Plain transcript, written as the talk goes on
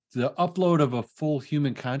the upload of a full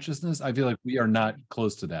human consciousness, I feel like we are not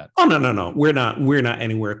close to that. Oh, no. We're not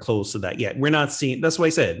anywhere close to that yet. We're not seeing, that's why I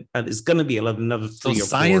said it's going to be another 3 or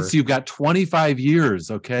 4. You've got 25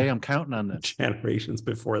 years. Okay. I'm counting on this. Generations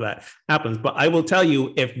before that happens. But I will tell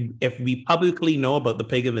you, if we publicly know about the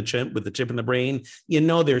pig and the chimp with the chip in the brain,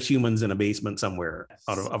 there's humans in a basement somewhere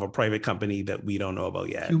out of a private company that we don't know about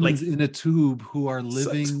yet. Humans in a tube who are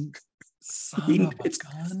living.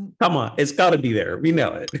 Come on, it's got to be there. We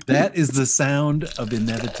know it. That is the sound of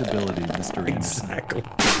inevitability, Mr. Exactly.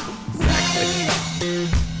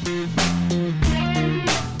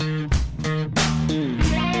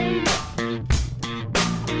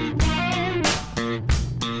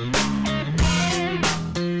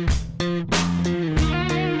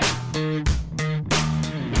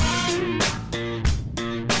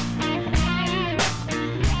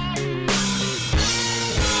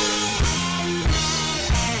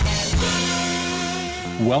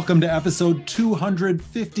 Welcome to episode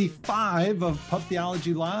 255 of Pub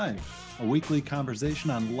Theology Live, a weekly conversation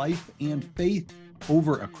on life and faith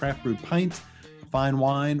over a craft brewed pint, fine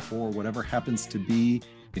wine, or whatever happens to be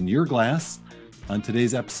in your glass. On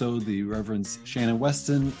today's episode, the Reverends Shannon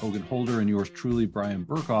Weston, Ogun Holder, and yours truly, Bryan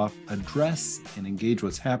Burkhoff, address and engage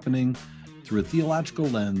what's happening through a theological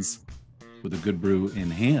lens with a good brew in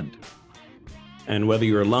hand. And whether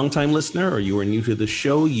you're a longtime listener or you are new to the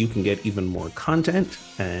show, you can get even more content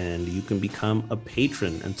and you can become a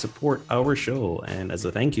patron and support our show. And as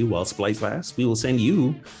a thank you, while supplies last, we will send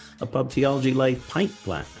you a Pub Theology Live pint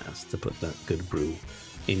glass to put that good brew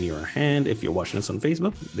in your hand. If you're watching us on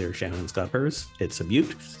Facebook, there's Shannon's got hers. It's a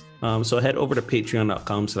beaut. So head over to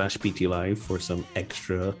patreon.com/ptlive for some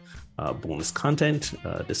extra bonus content,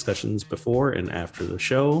 discussions before and after the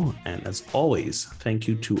show. And as always, thank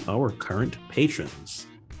you to our current patrons.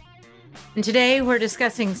 And today we're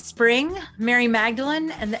discussing spring, Mary Magdalene,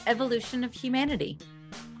 and the evolution of humanity.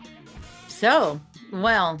 So,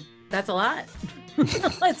 well, that's a lot.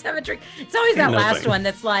 Let's have a drink. It's always that last one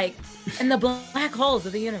that's like, and the black holes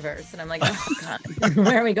of the universe. And I'm like, oh God,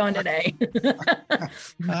 where are we going today?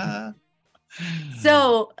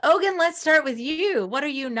 So, Ogun, let's start with you. What are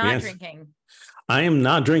you not drinking? I am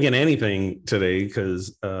not drinking anything today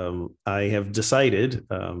because I have decided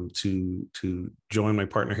to join my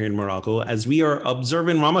partner here in Morocco as we are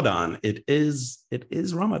observing Ramadan. It is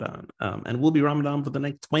Ramadan, and we'll be Ramadan for the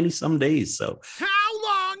next 20-some days. So, how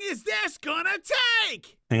long is this gonna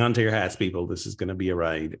take? Hang on to your hats, people. This is going to be a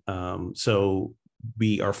ride. So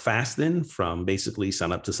we are fasting from basically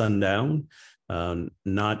sun up to sundown.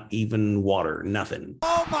 Not even water, nothing.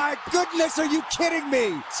 Oh my goodness, are you kidding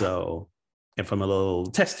me? So if I'm a little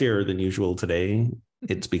testier than usual today,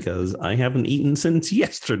 it's because I haven't eaten since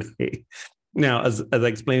yesterday. Now, as I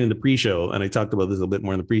explained in the pre-show, and I talked about this a bit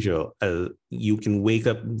more in the pre-show, you can wake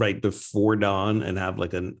up right before dawn and have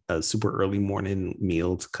like a super early morning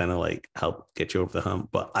meal to kind of like help get you over the hump.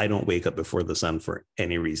 But I don't wake up before the sun for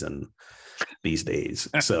any reason these days.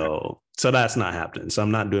 So that's not happening. So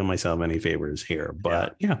I'm not doing myself any favors here,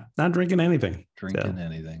 but yeah, not drinking anything.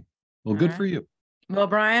 Anything. Well, good for you. Well,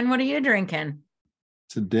 Bryan, what are you drinking?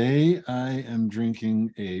 Today, I am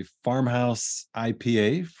drinking a farmhouse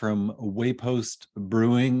IPA from Waypost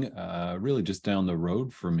Brewing, really just down the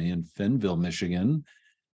road from me in Fenville, Michigan.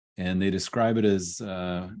 And they describe it as,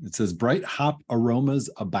 it says, bright hop aromas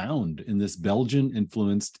abound in this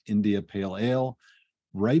Belgian-influenced India Pale Ale.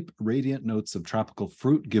 Ripe, radiant notes of tropical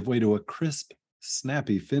fruit give way to a crisp,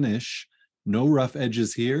 snappy finish. No rough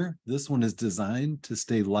edges here. This one is designed to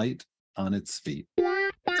stay light on its feet.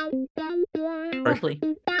 Lovely.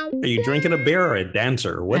 Are you drinking a beer or a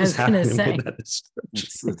dancer? What is happening with that? It's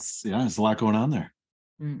there's a lot going on there.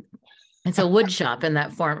 It's a wood shop in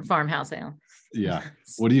that farmhouse ale. Yeah.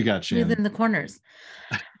 What do you got, Shannon? Within the corners.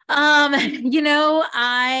 I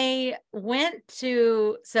went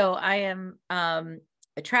to,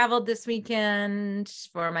 I traveled this weekend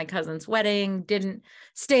for my cousin's wedding,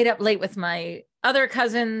 stayed up late with my other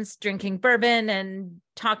cousins, drinking bourbon and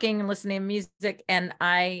talking and listening to music, and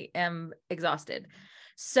I am exhausted.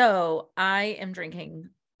 So I am drinking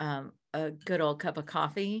a good old cup of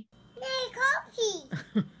coffee. Yay,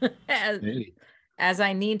 coffee! as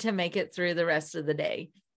I need to make it through the rest of the day.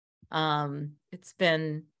 It's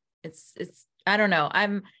I don't know.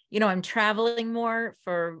 I'm traveling more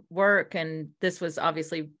for work, and this was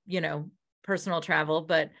obviously, personal travel,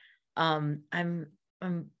 but I'm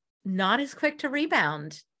not as quick to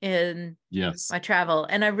rebound in my travel.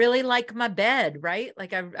 And I really like my bed, right?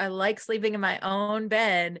 Like I like sleeping in my own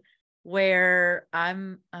bed where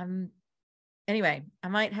anyway, I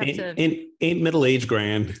might have ain't middle-aged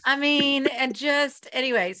grand. I mean, and just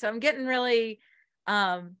anyway, so I'm getting really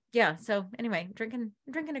Yeah, so anyway, drinking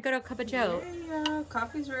a good old cup of Joe. Yeah,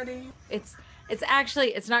 coffee's ready. It's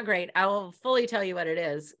actually, it's not great. I will fully tell you what it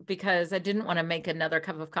is because I didn't want to make another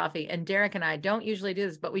cup of coffee. And Derek and I don't usually do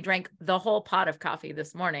this, but we drank the whole pot of coffee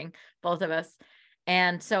this morning, both of us.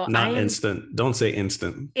 And so Not instant. Don't say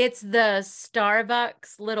instant. It's the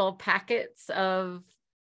Starbucks little packets of,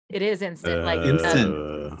 it is instant,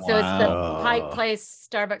 instant. So it's the Pike Place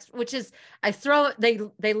Starbucks, which is,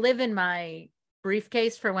 they live in my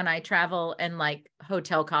briefcase for when I travel, and like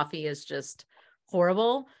hotel coffee is just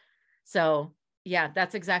horrible. So yeah,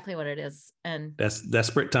 that's exactly what it is. And that's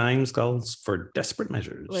desperate times calls for desperate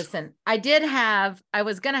measures. Listen, I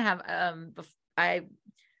was going to have, I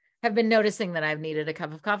have been noticing that I've needed a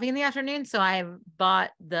cup of coffee in the afternoon. So I bought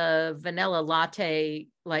the vanilla latte,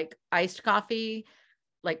 like iced coffee,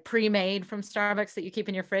 like pre-made from Starbucks that you keep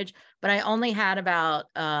in your fridge. But I only had about,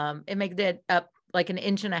 it made it up like an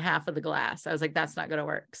inch and a half of the glass. I was like, that's not going to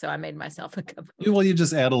work. So I made myself a cup. Well, you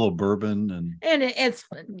just add a little bourbon and it's,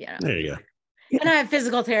 there you go. And I have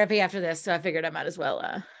physical therapy after this. So I figured I might as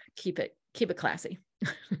well keep it classy.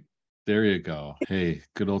 There you go. Hey,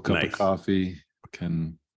 good old cup of coffee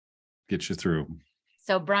can get you through.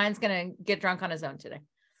 So Brian's going to get drunk on his own today.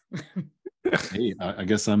 Hey, I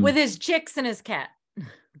guess I'm with his chicks and his cat.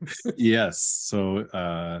 Yes.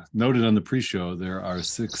 So noted on the pre-show, there are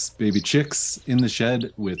 6 baby chicks in the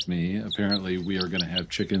shed with me. Apparently we are going to have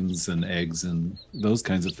chickens and eggs and those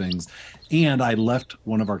kinds of things. And I left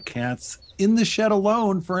one of our cats in the shed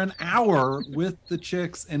alone for an hour with the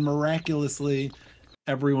chicks, and miraculously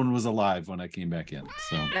everyone was alive when I came back in.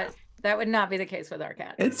 So that would not be the case with our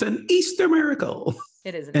cat. It's an Easter miracle.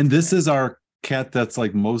 It is. And this is our cat that's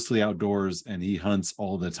like mostly outdoors, and he hunts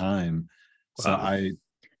all the time. So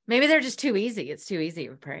maybe they're just too easy. It's too easy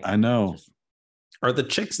to prey. I know. Are the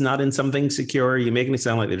chicks not in something secure? You making it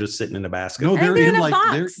sound like they're just sitting in a basket. No, they're in like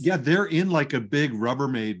box. they're in like a big blue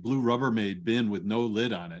Rubbermaid bin with no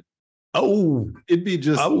lid on it. Oh, it'd be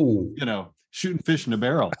just shooting fish in a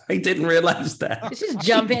barrel. I didn't realize that. It's just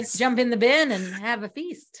jump in the bin and have a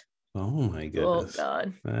feast. Oh my goodness. Oh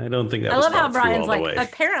God. I don't think that I was love how Brian's like, way.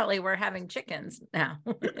 apparently we're having chickens now.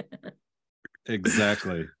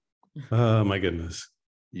 Exactly. Oh my goodness.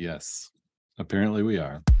 Yes, apparently we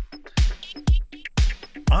are.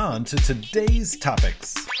 On to today's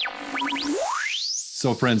topics.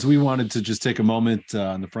 So friends, we wanted to just take a moment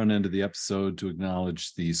on the front end of the episode to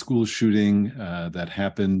acknowledge the school shooting that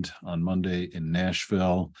happened on Monday in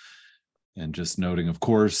Nashville. And just noting, of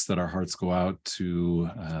course, that our hearts go out to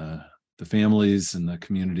the families and the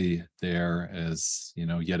community there, as,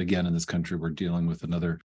 yet again in this country, we're dealing with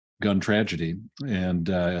another gun tragedy. And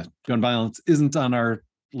gun violence isn't on our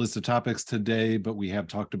list of topics today, but we have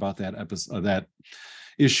talked about that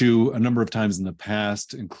issue a number of times in the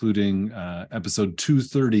past, including episode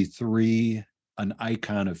 233, An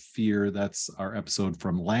Icon of Fear. That's our episode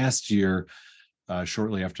from last year,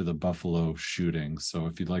 shortly after the Buffalo shooting. So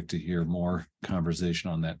if you'd like to hear more conversation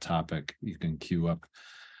on that topic, you can queue up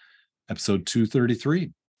episode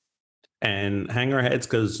 233. And hang our heads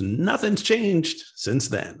because nothing's changed since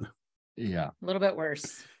then. Yeah. A little bit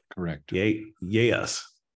worse. Correct. Yay us.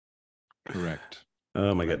 Correct.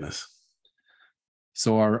 Oh my goodness.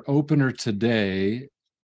 So our opener today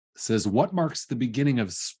says, what marks the beginning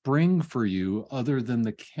of spring for you other than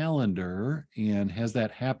the calendar? And has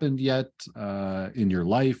that happened yet in your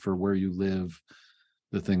life or where you live,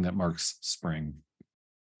 the thing that marks spring?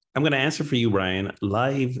 I'm going to answer for you, Brian.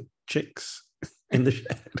 Live chicks in the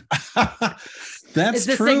shed. That's Is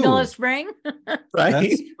the true. signal of spring? Right?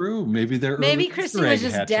 That's true. Maybe Christy was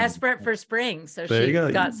just desperate for spring, so she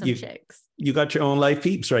got some chicks. You got your own live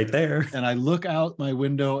peeps right there. And I look out my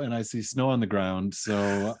window and I see snow on the ground.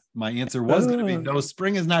 So my answer was going to be no,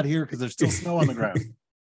 spring is not here because there's still snow on the ground.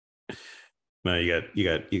 No,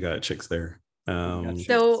 you got chicks there.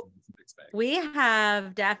 So we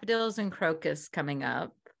have daffodils and crocus coming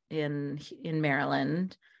up in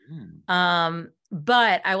Maryland.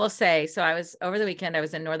 But I will say, so I was over the weekend, I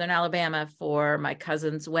was in Northern Alabama for my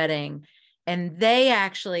cousin's wedding, and they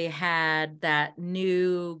actually had that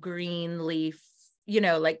new green leaf,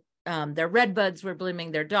 their red buds were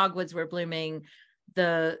blooming, their dogwoods were blooming.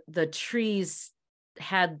 The trees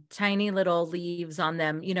had tiny little leaves on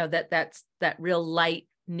them, that's that real light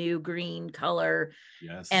new green color.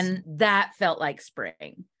 Yes. And that felt like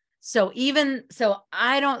spring. So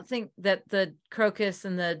I don't think that the crocus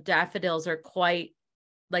and the daffodils are quite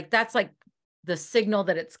like, that's like the signal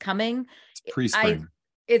that it's coming. It's pre-spring.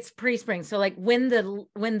 It's pre-spring. So like when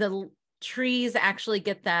the trees actually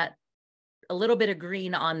get that a little bit of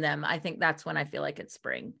green on them, I think that's when I feel like it's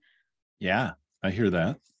spring. Yeah, I hear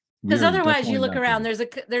that. Because are otherwise you definitely look not around, there.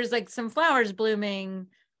 there's like some flowers blooming,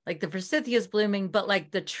 like the forsythia's blooming, but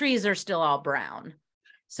like the trees are still all brown.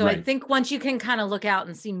 So I Right. think once you can kind of look out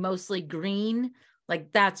and see mostly green,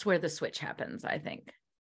 like that's where the switch happens, I think.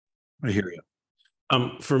 I hear you.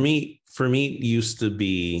 For me, it used to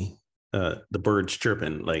be the birds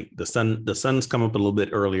chirping. Like the sun's come up a little bit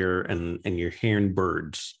earlier, and you're hearing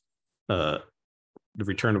birds, the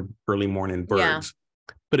return of early morning birds.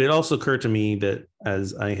 But it also occurred to me that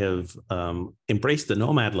as I have embraced the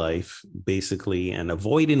nomad life, basically, and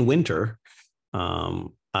avoiding winter,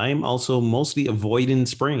 I'm also mostly avoiding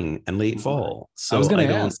spring and late fall. So I was going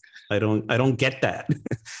to ask. I don't get that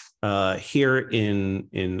here in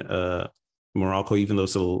Morocco, even though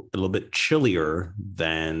it's a little bit chillier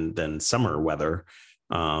than summer weather.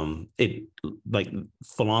 It like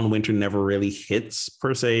full on winter never really hits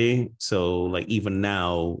per se. So like even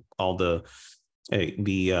now, all the I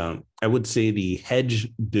would say the hedge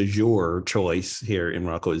du jour choice here in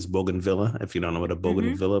Morocco is bougainvillea. If you don't know what a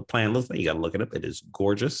bougainvillea plant looks like, you got to look it up. It is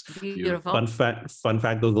gorgeous. Beautiful. Fun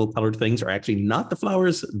fact, those little colored things are actually not the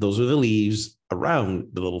flowers. Those are the leaves around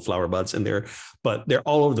the little flower buds in there, but they're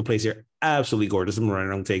all over the place. They're absolutely gorgeous. I'm running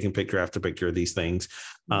around taking picture after picture of these things.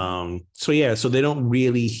 So they don't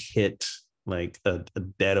really hit like a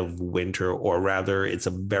dead of winter, or rather it's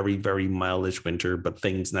a very, very mildish winter, but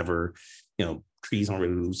things never, trees don't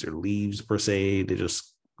really lose their leaves per se. They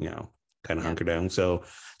just, kind of hunker down. So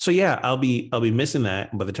I'll be missing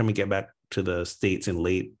that. By the time we get back to the States in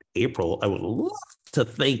late April, I would love to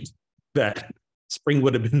think that spring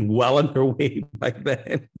would have been well underway by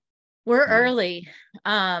then. We're early.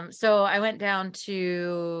 So I went down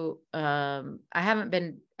to, I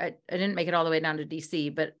didn't make it all the way down to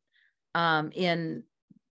DC, but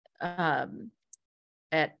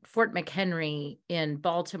at Fort McHenry in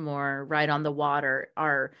Baltimore, right on the water,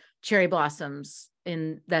 are cherry blossoms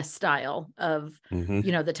in the style of,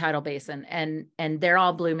 the tidal basin. And they're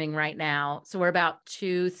all blooming right now. So we're about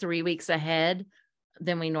 2-3 weeks ahead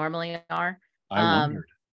than we normally are. I wondered.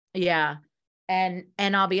 Yeah. And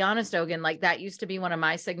I'll be honest, Ogun, like that used to be one of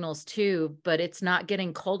my signals too, but it's not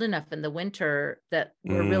getting cold enough in the winter that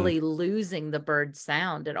we're really losing the bird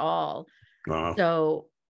sound at all. Wow. So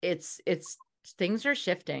it's things are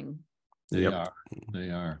shifting. They are.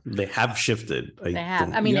 They have shifted. They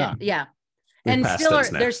have. I mean, yeah. We're And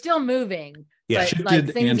they're still moving. Yeah, but shifted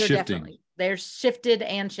like things and are shifting. definitely they're shifted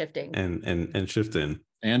and shifting. And shifting.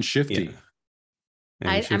 And shifty.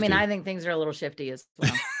 Yeah. I mean, I think things are a little shifty as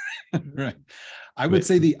well. Right. I would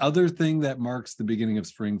say the other thing that marks the beginning of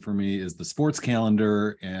spring for me is the sports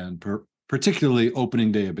calendar, and particularly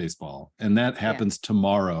opening day of baseball. And that happens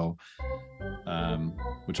tomorrow.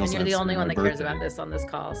 Which also and you're the only one that cares birthday. about this on this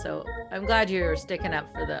call. So I'm glad you're sticking up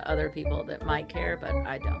for the other people that might care, but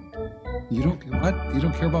I don't. You don't what? You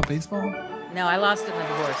don't care about baseball? No, I lost in the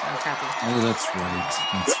divorce. I was happy. Oh, that's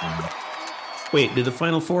right. Wait, did the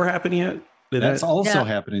Final Four happen yet? That's also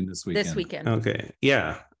happening this weekend. This weekend. Okay.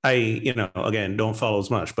 Yeah. I, again, don't follow as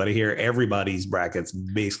much, but I hear everybody's brackets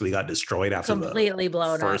basically got destroyed after completely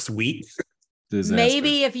blown first up. Week. Disaster.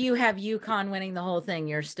 Maybe if you have UConn winning the whole thing,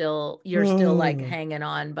 you're still like hanging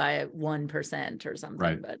on by 1% or something.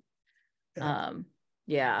 Right. But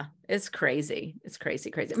yeah, it's crazy. It's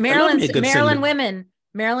crazy. Maryland women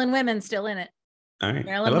still in it. All right.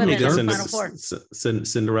 Maryland women in the Final Four.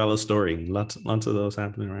 Cinderella story. Lots of those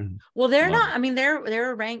happening around. Well, they're not. I mean, they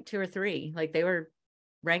were ranked 2 or 3. Like they were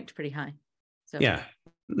ranked pretty high. So yeah,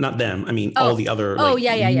 not them. I mean, all the other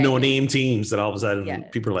no-name teams that all of a sudden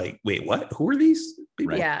people are like, wait, what? Who are these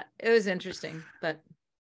people? Yeah, it was interesting, but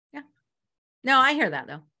yeah. No, I hear that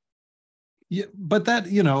though. Yeah, but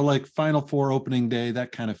that, like Final Four opening day,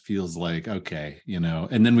 that kind of feels like, okay,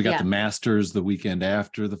 and then we got the Masters the weekend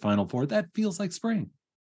after the Final Four. That feels like spring.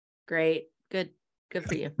 Great. Good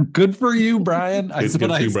for you. Good for you, Bryan. Good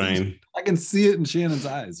for you, Bryan. I can see it in Shannon's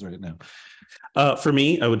eyes right now. For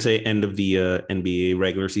me, I would say end of the NBA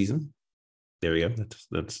regular season. There we go.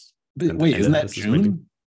 That's wait, isn't that June?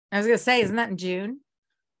 I was gonna say, isn't that in June?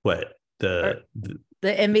 What the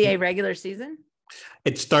NBA regular season?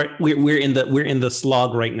 We're in the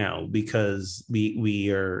slog right now because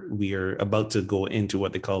we are about to go into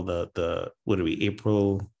what they call the what are we,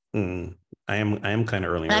 April? I am kind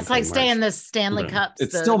of early. That's like staying the Stanley Cups.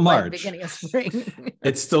 It's still March. Beginning of spring.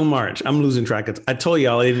 It's still March. I'm losing track. I told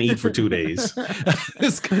y'all I didn't eat for 2 days.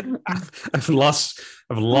 I've lost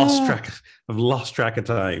track of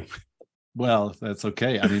time. Well, that's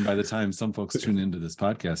okay. I mean, by the time some folks tune into this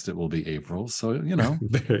podcast, it will be April. So,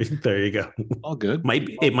 there you go. All good.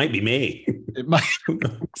 It might be May. It might.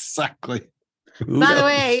 Exactly. By the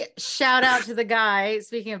way, shout out to the guy,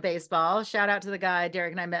 speaking of baseball, shout out to the guy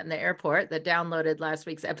Derek and I met in the airport that downloaded last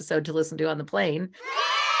week's episode to listen to on the plane.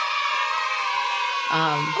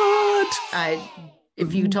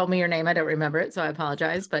 If you told me your name, I don't remember it, so I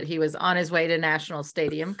apologize. But he was on his way to National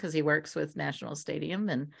Stadium because he works with National Stadium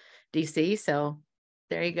in DC. So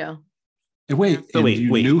there you go. Wait, Yeah. and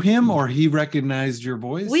you knew him, or he recognized your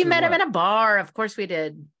voice? We met him in a bar. Of course we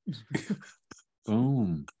did.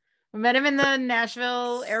 Boom. We met him in the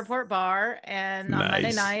Nashville airport bar and on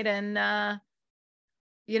Monday night. And,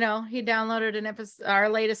 he downloaded an episode, our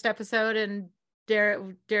latest episode, and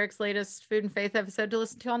Derek's latest Food and Faith episode to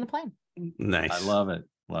listen to on the plane. Nice. I love it.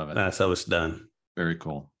 Love it. That's how it's done. Very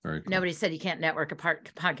cool. Very cool. Nobody said you can't network a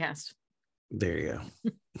podcast. There you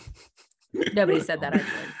go. Nobody said that,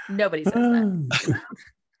 actually. Nobody says that.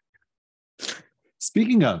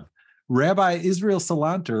 Speaking of, Rabbi Israel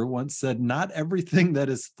Salanter once said, "Not everything that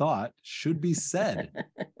is thought should be said."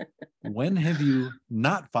 When have you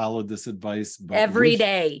not followed this advice? But every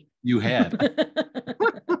day. You had.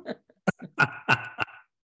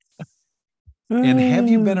 And have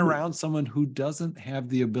you been around someone who doesn't have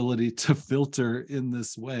the ability to filter in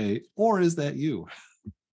this way, or is that you?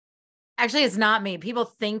 Actually, it's not me. People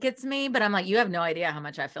think it's me, but I'm like, you have no idea how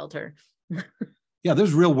much I filter. Yeah,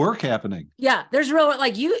 there's real work happening. Yeah, there's real,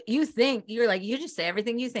 like you think, you're like, you just say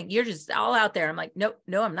everything you think. You're just all out there. I'm like, no,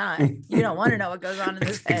 I'm not. You don't want to know what goes on in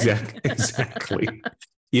this head. Exactly.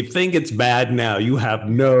 You think it's bad now. You have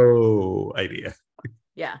no idea.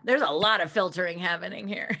 Yeah, there's a lot of filtering happening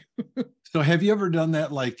here. So have you ever done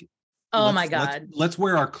that? Like, oh my God. Let's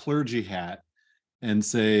wear our clergy hat and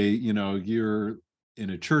say, you're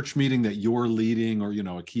in a church meeting that you're leading or,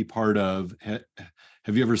 a key part of.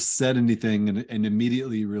 Have you ever said anything and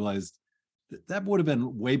immediately realized that would have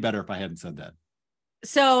been way better if I hadn't said that?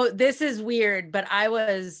 So this is weird, but I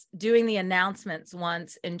was doing the announcements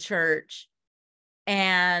once in church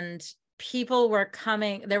and people were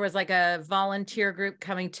coming. There was like a volunteer group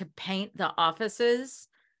coming to paint the offices.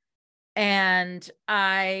 And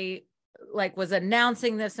I was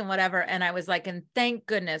announcing this and whatever. And I was like, and thank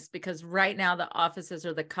goodness, because right now the offices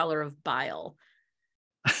are the color of bile.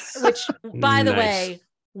 Which, by the way,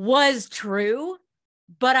 was true.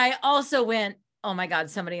 But I also went, oh my God,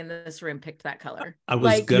 somebody in this room picked that color. I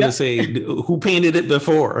was going to say, who painted it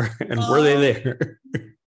before? And were they there?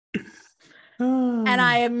 And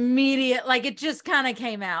I immediately, it just kind of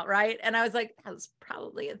came out, right? And I was like, that was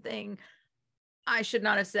probably a thing I should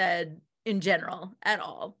not have said in general at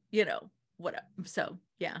all, whatever. So,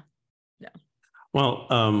 yeah, no. Well,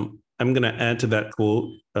 I'm going to add to that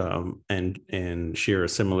quote and share a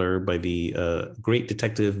similar by the great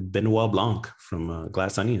detective Benoit Blanc from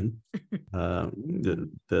Glass Onion,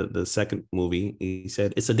 the second movie. He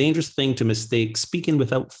said, "It's a dangerous thing to mistake speaking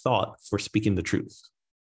without thought for speaking the truth."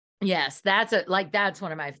 Yes, that's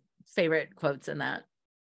one of my favorite quotes in that.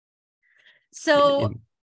 So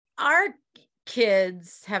our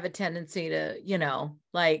kids have a tendency to,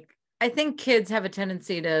 I think kids have a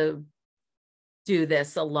tendency to do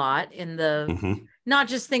this a lot in the, not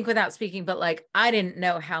just think without speaking, but I didn't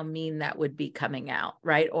know how mean that would be coming out.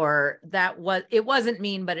 Right. Or it wasn't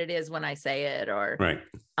mean, but it is when I say it, or, right.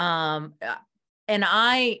 And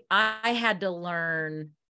I had to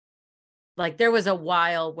learn, there was a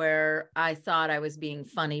while where I thought I was being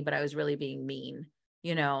funny, but I was really being mean,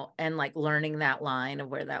 and learning that line of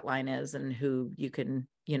where that line is and who you can,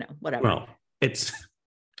 whatever. Well,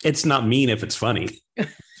 it's not mean if it's funny.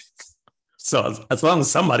 So as long as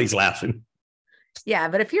somebody's laughing. Yeah,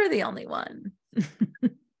 but if you're the only one.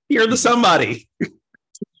 You're the somebody.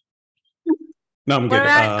 No, I'm good.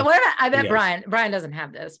 I bet yes. Bryan doesn't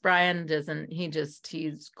have this. Bryan doesn't.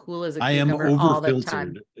 He's cool as a cucumber. I am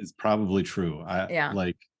over-filtered is probably true.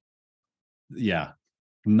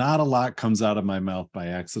 Not a lot comes out of my mouth by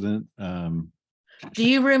accident. Do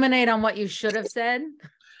you ruminate on what you should have said?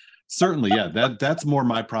 Certainly, yeah. That's more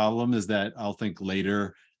my problem, is that I'll think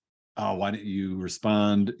later, oh, why didn't you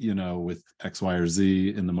respond, with X, Y, or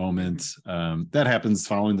Z in the moment? That happens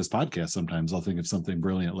following this podcast. Sometimes I'll think of something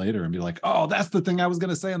brilliant later and be like, oh, that's the thing I was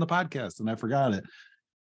going to say on the podcast and I forgot it.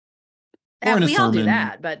 Or we all do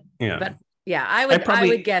that, but yeah, I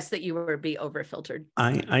would guess that you would be over filtered.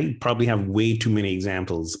 I probably have way too many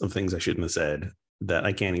examples of things I shouldn't have said that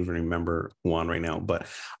I can't even remember one right now. But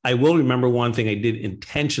I will remember one thing I did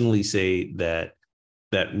intentionally say that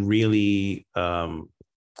really,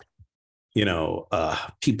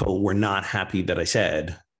 people were not happy that I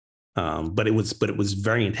said, but it was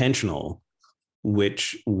very intentional,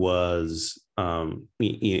 which was,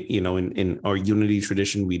 in our unity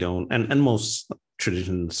tradition, we don't, and most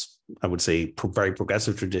traditions, I would say very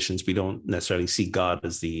progressive traditions, we don't necessarily see God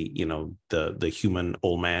as the, you know, the human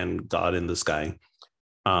old man God in the sky.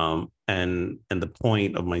 And the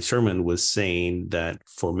point of my sermon was saying that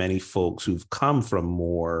for many folks who've come from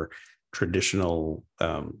more traditional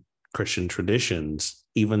Christian traditions,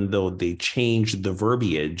 even though they changed the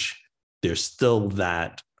verbiage, there's still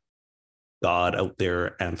that God out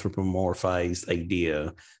there anthropomorphized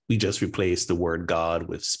idea. We just replaced the word God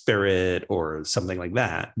with spirit or something like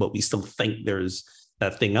that, but we still think there's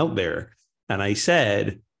that thing out there. And I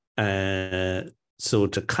said, so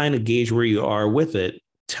to kind of gauge where you are with it,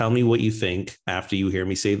 tell me what you think after you hear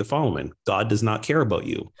me say the following: God does not care about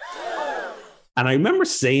you. And I remember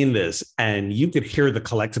saying this, and you could hear the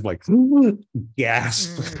collective like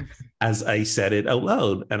gasp as I said it out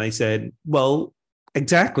loud. And I said, well,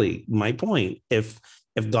 exactly my point. If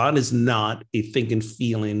God is not a thinking,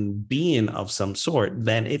 feeling being of some sort,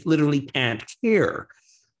 then it literally can't care.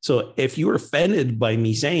 So if you're offended by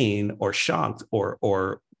me saying, or shocked,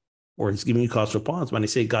 or it's giving you cause for pause when I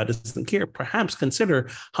say God doesn't care, perhaps consider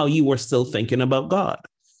how you are still thinking about God.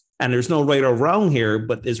 And there's no right or wrong here,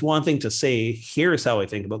 but there's one thing to say, here's how I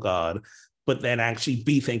think about God, but then actually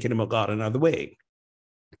be thinking about God another way.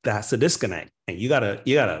 That's the disconnect. And you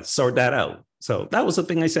gotta sort that out. So that was the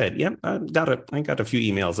thing I said. Yep, I got a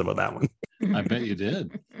few emails about that one. I bet you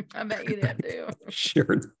did. I bet you did too.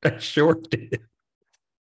 Sure did.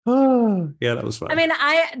 Oh, yeah, that was fun. I mean,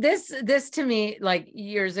 this to me, like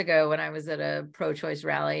years ago when I was at a pro-choice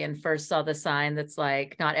rally and first saw the sign that's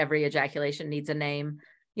like, not every ejaculation needs a name,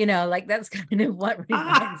 you know, like that's kind of what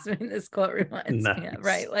reminds me, this quote reminds me of,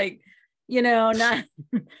 right? Like, you know, not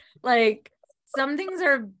like some things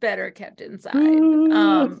are better kept inside.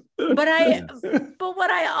 But what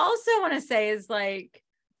I also want to say is like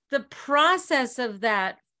the process of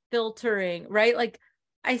that filtering, right? Like,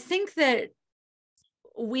 I think that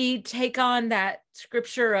we take on that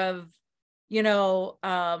scripture of, you know,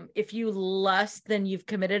 if you lust, then you've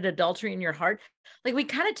committed adultery in your heart. Like we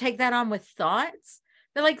kind of take that on with thoughts.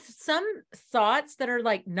 They're like some thoughts that are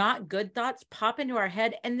like not good thoughts pop into our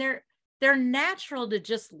head, and they're natural to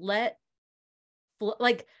just let flow.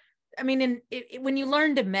 Like, I mean, when you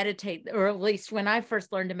learn to meditate, or at least when I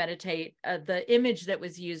first learned to meditate, the image that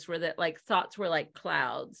was used were that like thoughts were like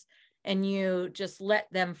clouds, and you just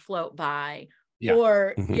let them float by. Yeah.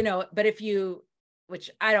 Or, you know, but if you, which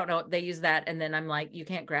I don't know, they use that. And then I'm like, you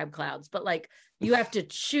can't grab clouds, but like, you have to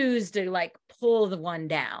choose to like pull the one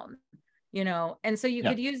down, you know? And so you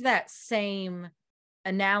could use that same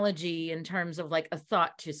analogy in terms of like a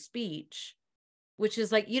thought to speech, which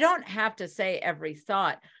is like, you don't have to say every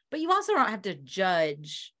thought, but you also don't have to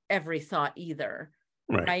judge every thought either.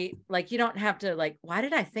 Right? Like, you don't have to like, why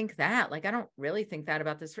did I think that? Like, I don't really think that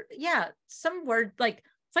about this. Yeah. Some word, like,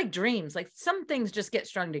 it's like dreams, like some things just get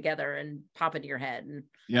strung together and pop into your head.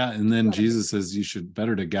 And then Jesus says you should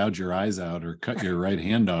better to gouge your eyes out or cut your right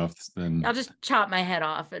hand off than I'll just chop my head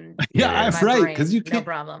off and right, because you can't, no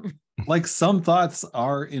problem. Like some thoughts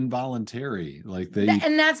are involuntary, like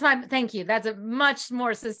and that's my thank you. That's a much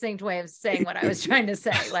more succinct way of saying what I was trying to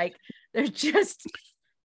say. Like it just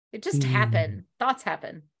happen. Thoughts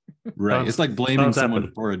happen. Right. It's like blaming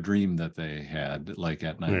someone for a dream that they had like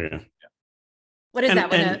at night. Yeah. What is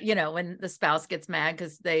that when when the spouse gets mad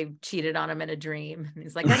because they cheated on him in a dream? And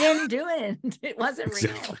he's like, I didn't do it. It wasn't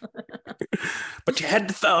real. But you had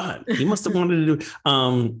the thought. You must have wanted to do it.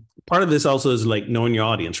 Part of this also is like knowing your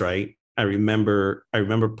audience, right? I remember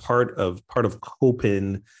part of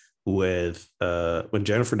coping with when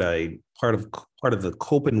Jennifer died, part of the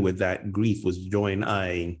coping with that grief was Joy and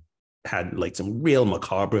I had like some real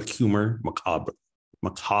macabre humor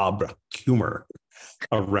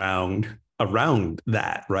around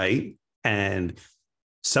that, right? And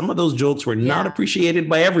some of those jokes were not appreciated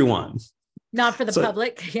by everyone. Not for the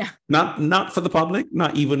public, Not for the public,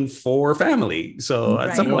 not even for family. So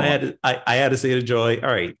at some point, I had to say to Joy, all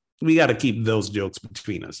right, we got to keep those jokes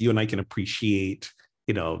between us. You and I can appreciate,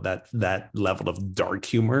 you know, that level of dark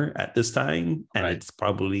humor at this time, and it's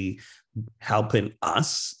probably helping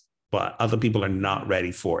us, but other people are not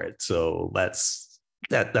ready for it. So that's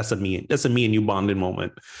a me and you bonding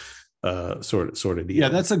moment. Sort of deal. Yeah,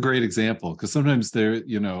 that's a great example, because sometimes there,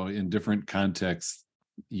 you know, in different contexts,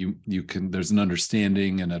 you can, there's an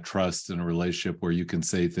understanding and a trust and a relationship where you can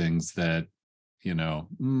say things that, you know,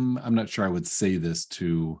 I'm not sure I would say this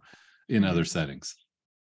to in other settings.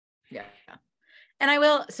 Yeah. And I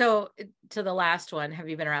will, so to the last one, have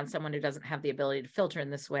you been around someone who doesn't have the ability to filter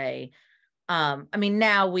in this way? I mean,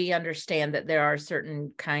 now we understand that there are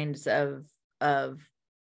certain kinds of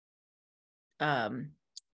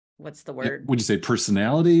what's the word? Would you say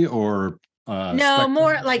personality or No,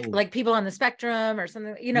 more spectrum? like people on the spectrum or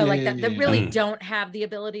something, Yeah, like that, yeah, that yeah. really don't have the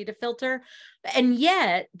ability to filter. And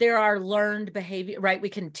yet there are learned behavior, right? We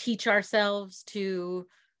can teach ourselves to,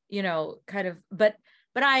 kind of, but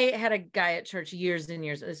I had a guy at church years and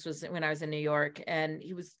years. This was when I was in New York, and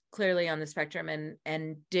he was clearly on the spectrum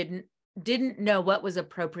and didn't know what was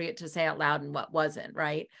appropriate to say out loud and what wasn't,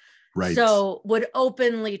 right? Right. So would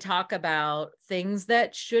openly talk about things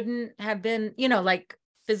that shouldn't have been, like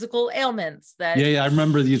physical ailments that. Yeah, I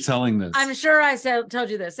remember you telling this. I'm sure I told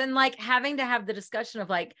you this, and like having to have the discussion of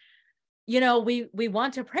like, we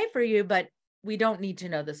want to pray for you, but we don't need to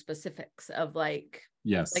know the specifics of like,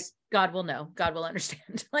 yes, like God will know, God will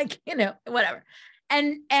understand, like, whatever.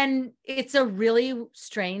 And it's a really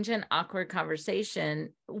strange and awkward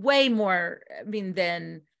conversation, way more,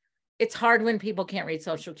 than it's hard when people can't read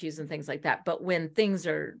social cues and things like that. But when things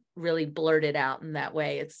are really blurted out in that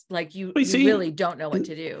way, it's like you really don't know what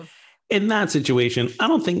to do. In that situation, I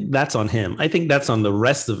don't think that's on him. I think that's on the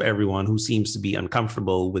rest of everyone who seems to be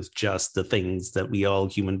uncomfortable with just the things that we all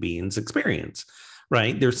human beings experience,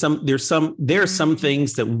 right? There's some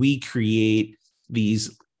things that we create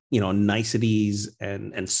these, niceties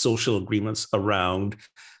and social agreements around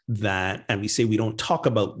that. And we say, we don't talk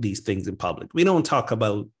about these things in public. We don't talk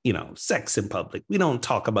about, sex in public. We don't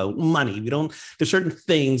talk about money. There's certain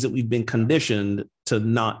things that we've been conditioned to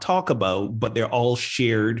not talk about, but they're all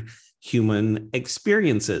shared human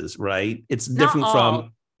experiences, right? It's different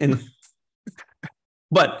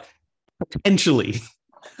but potentially.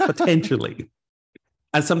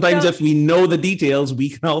 And sometimes if we know the details, we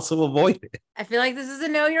can also avoid it. I feel like this is a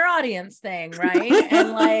know your audience thing, right?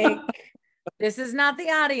 And like, this is not the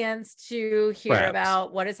audience to hear Perhaps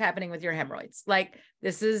about what is happening with your hemorrhoids. Like,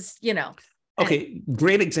 this is, Okay,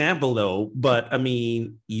 great example though. But I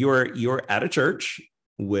mean, you're at a church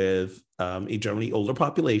with a generally older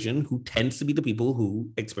population who tends to be the people who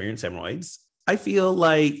experience hemorrhoids. I feel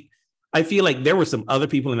like there were some other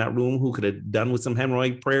people in that room who could have done with some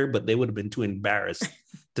hemorrhoid prayer, but they would have been too embarrassed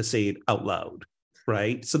to say it out loud,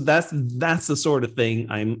 right? So that's the sort of thing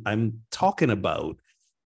I'm talking about.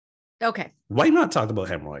 Okay. Why not talk about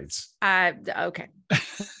hemorrhoids? Okay.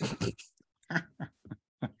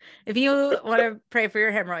 If you want to pray for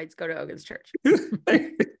your hemorrhoids, go to Ogun's church.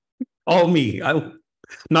 All me. I'm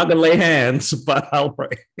not gonna lay hands, but I'll pray.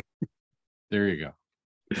 There you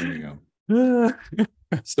go.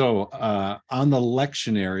 So on the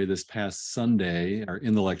lectionary this past Sunday, or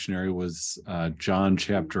in the lectionary, was John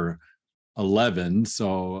chapter 11.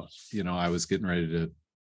 So, I was getting ready to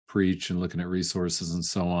preach and looking at resources and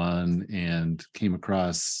so on, and came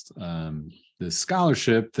across this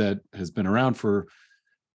scholarship that has been around for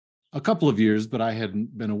a couple of years, but I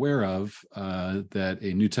hadn't been aware of, that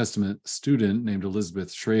a New Testament student named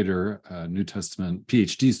Elizabeth Schrader, a New Testament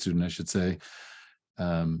PhD student, I should say,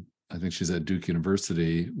 I think she's at Duke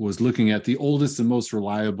University, was looking at the oldest and most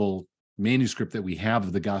reliable manuscript that we have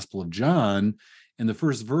of the Gospel of John. And the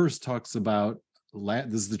first verse talks about,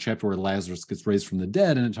 this is the chapter where Lazarus gets raised from the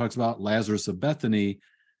dead, and it talks about Lazarus of Bethany.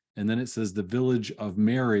 And then it says the village of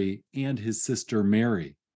Mary and his sister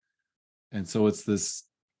Mary. And so it's this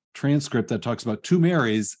transcript that talks about two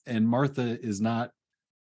Marys, and Martha is not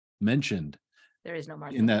mentioned. There is no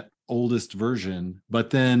Martha in that oldest version. But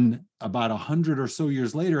then about 100 or so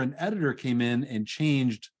years later, an editor came in and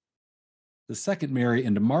changed the second Mary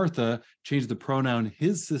into Martha, changed the pronoun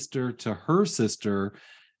his sister to her sister,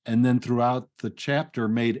 and then throughout the chapter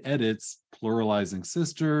made edits, pluralizing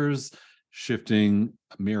sisters, shifting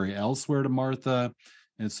Mary elsewhere to Martha.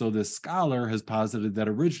 And so this scholar has posited that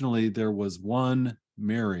originally there was one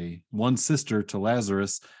Mary, one sister to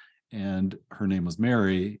Lazarus, and her name was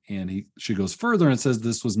Mary. And she goes further and says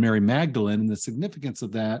this was Mary Magdalene. And the significance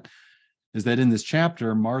of that is that in this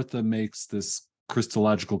chapter, Martha makes this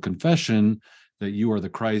Christological confession that you are the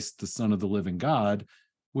Christ, the Son of the living God,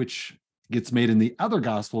 which gets made in the other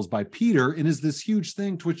Gospels by Peter, and is this huge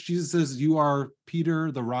thing to which Jesus says, you are Peter,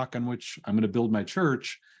 the rock on which I'm going to build my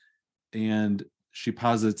church. And she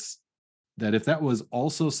posits that if that was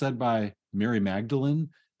also said by Mary Magdalene,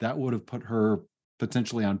 that would have put her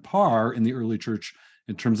potentially on par in the early church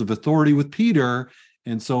in terms of authority with Peter.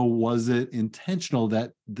 And so was it intentional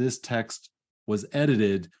that this text was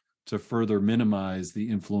edited to further minimize the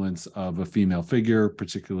influence of a female figure,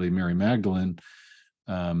 particularly Mary Magdalene,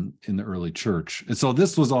 in the early church? And so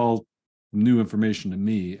this was all new information to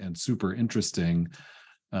me and super interesting.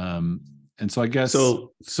 And so I guess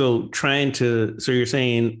so you're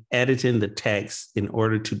saying editing the text in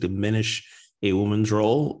order to diminish a woman's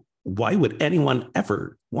role. Why would anyone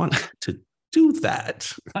ever want to do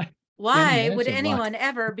that? Why would anyone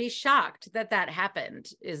ever be shocked that happened?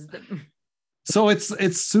 So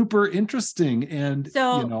it's super interesting. And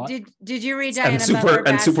so did you read Diana Butler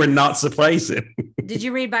and super not surprising? Did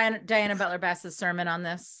you read Diana Butler Bass's sermon on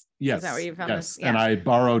this? Yes. Is that where you found this? Yeah. And I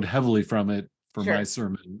borrowed heavily from it for Sure. my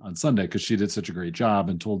sermon on Sunday because she did such a great job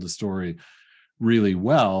and told the story really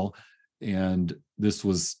well. And this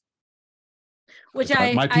was, which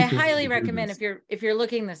I highly recommend if you're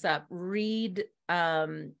looking this up, read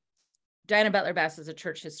Diana Butler Bass is a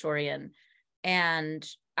church historian, and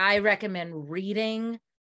I recommend reading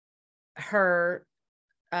her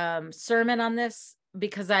sermon on this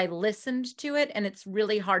because I listened to it and it's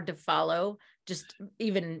really hard to follow. Just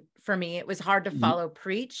even for me, it was hard to follow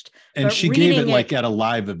preached. And she gave it like at a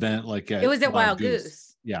live event, it was at Wild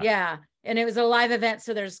Goose. Yeah. Yeah. And it was a live event.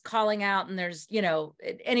 So there's calling out and there's,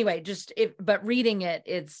 anyway, but reading it,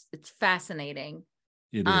 it's fascinating.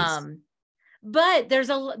 It is. But there's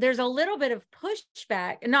a little bit of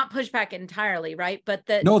pushback, not pushback entirely, right? But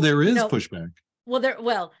there is pushback.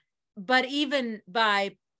 But even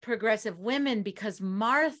by progressive women, because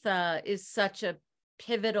Martha is such a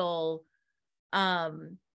pivotal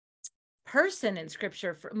person in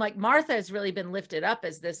scripture. Like Martha has really been lifted up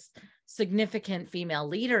as this significant female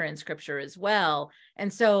leader in scripture as well.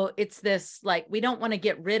 And so it's this, like, we don't want to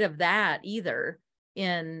get rid of that either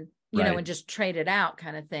in, and just trade it out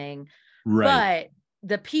kind of thing. Right. But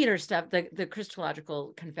the Peter stuff, the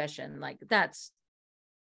Christological confession, like that's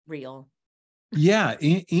real. Yeah.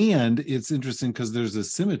 And it's interesting because there's a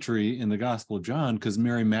symmetry in the Gospel of John because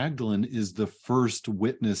Mary Magdalene is the first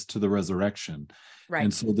witness to the resurrection. Right.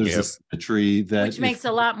 And so there's a symmetry which makes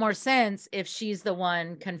a lot more sense if she's the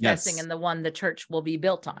one confessing and the one the church will be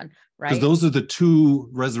built on, right? Because those are the two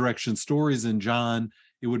resurrection stories in John.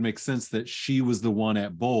 It would make sense that she was the one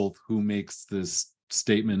at both who makes this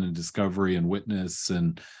statement and discovery and witness,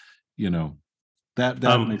 and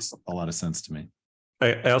that makes a lot of sense to me.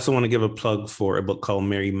 I also want to give a plug for a book called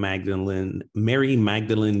Mary Magdalene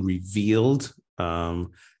Revealed.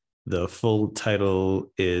 The full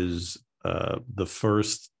title is The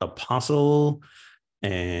First Apostle.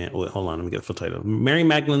 And hold on, let me get the full title. Mary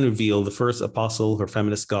Magdalene Revealed, The First Apostle, Her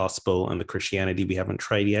Feminist Gospel, and the Christianity We Haven't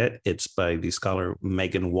Tried Yet. It's by the scholar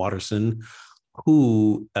Megan Watterson,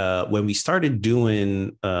 who, when we started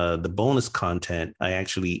doing the bonus content, I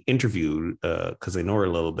actually interviewed because I know her a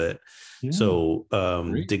little bit. Yeah, so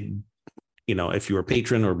if you're a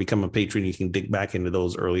patron or become a patron, you can dig back into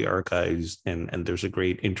those early archives, and there's a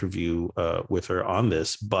great interview with her on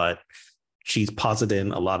this. But she's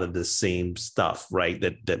positing a lot of the same stuff, right?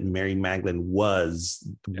 That Mary Magdalene was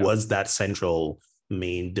that central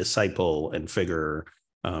main disciple and figure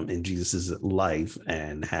in Jesus's life,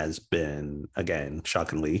 and has been, again,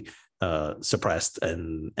 shockingly, suppressed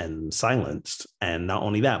and silenced. And not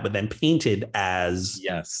only that, but then painted as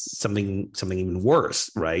something even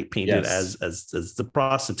worse, right? Painted as the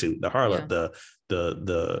prostitute, the harlot,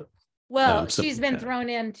 the she's been thrown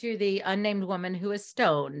into the unnamed woman who is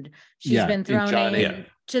stoned. She's been thrown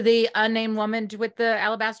into the unnamed woman with the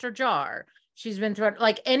alabaster jar. She's been thrown,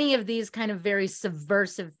 like any of these kind of very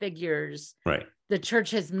subversive figures. Right. The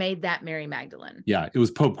church has made that Mary Magdalene. Yeah, it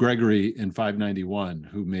was Pope Gregory in 591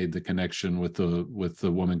 who made the connection with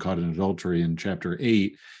the woman caught in adultery in chapter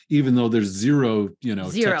 8, even though there's zero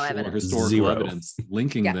textual or historical evidence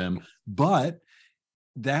linking them. But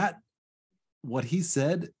what he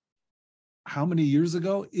said how many years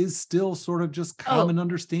ago is still sort of just common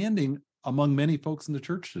understanding among many folks in the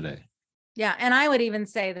church today. Yeah. And I would even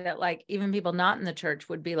say that, like, even people not in the church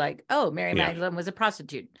would be like, oh, Mary Magdalene was a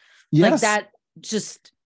prostitute. Yes. Like that.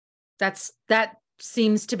 That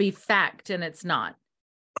seems to be fact, and it's not.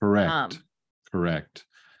 Correct.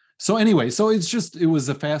 So anyway, it was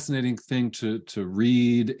a fascinating thing to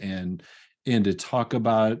read and to talk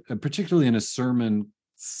about, particularly in a sermon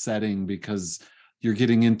setting, because you're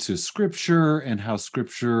getting into scripture and how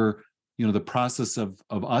scripture, the process of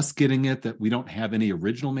us getting it, that we don't have any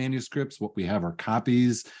original manuscripts. What we have are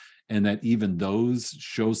copies, and that even those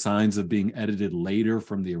show signs of being edited later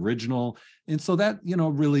from the original. And so that,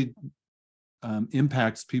 really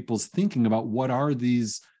impacts people's thinking about what are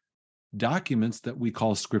these documents that we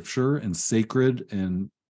call scripture and sacred, and,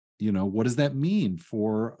 what does that mean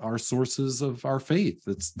for our sources of our faith?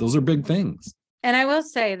 Those are big things. And I will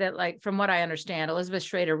say that, like, from what I understand, Elizabeth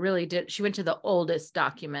Schrader really she went to the oldest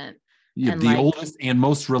document. Yeah, the oldest and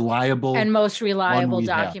most reliable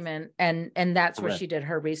document, and that's where she did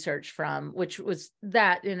her research from, which was,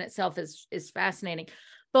 that in itself is fascinating.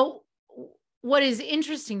 But what is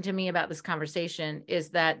interesting to me about this conversation is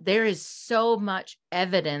that there is so much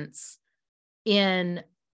evidence in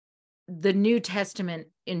the New Testament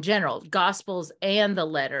in general, Gospels and the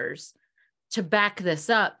letters, to back this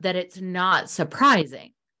up that it's not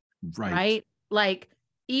surprising, right? Like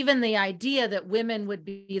even the idea that women would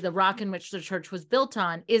be the rock in which the church was built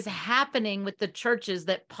on is happening with the churches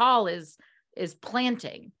that Paul is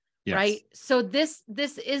planting, right? So this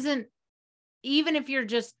isn't, even if you're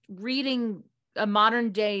just reading a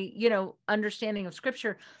modern day, understanding of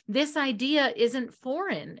scripture, this idea isn't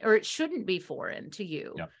foreign, or it shouldn't be foreign to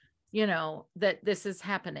you, that this is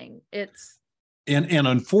happening. It's, and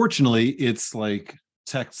unfortunately it's like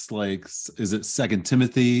texts like, is it 2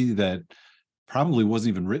 Timothy, that probably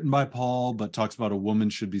wasn't even written by Paul, but talks about a woman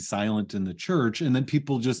should be silent in the church. And then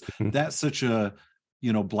people just, that's such a,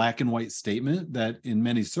 black and white statement that in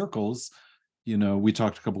many circles, we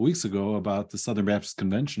talked a couple of weeks ago about the Southern Baptist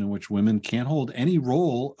Convention, in which women can't hold any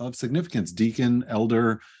role of significance, deacon,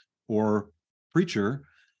 elder, or preacher.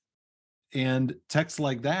 And texts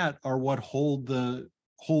like that are what hold the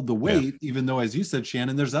weight, even though, as you said,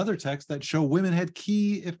 Shannon, there's other texts that show women had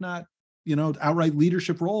key, if not, outright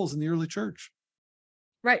leadership roles in the early church.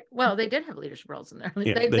 Right. Well, they did have leadership roles in there.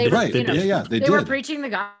 They were preaching the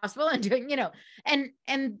gospel and doing,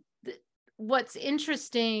 and what's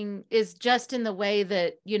interesting is just in the way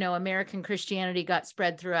that, American Christianity got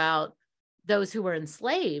spread throughout those who were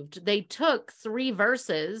enslaved. They took 3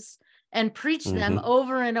 verses and preached them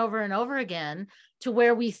over and over and over again, to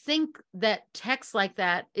where we think that text like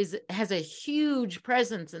that has a huge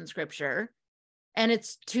presence in scripture, and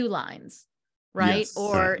it's 2 lines. Right.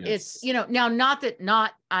 It's, now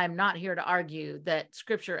I'm not here to argue that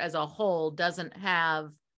scripture as a whole doesn't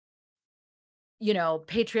have,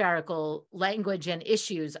 patriarchal language and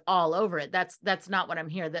issues all over it. That's not what I'm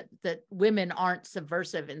here, that women aren't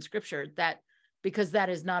subversive in scripture, because that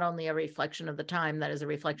is not only a reflection of the time, that is a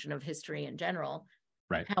reflection of history in general.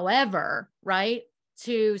 Right. However, right,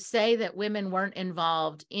 to say that women weren't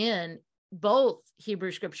involved in both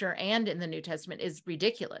Hebrew scripture and in the New Testament is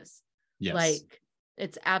ridiculous. Yes. Like,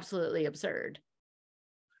 it's absolutely absurd.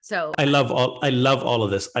 So I love all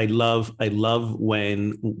of this. I love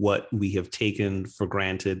when what we have taken for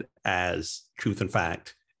granted as truth and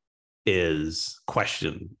fact is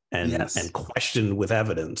questioned and questioned with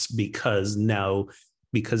evidence, because now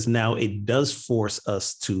it does force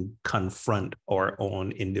us to confront our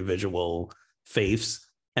own individual faiths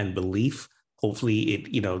and belief. Hopefully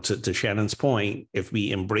it, to Shannon's point, if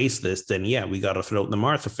we embrace this, then we got to throw out the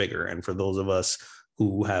Martha figure. And for those of us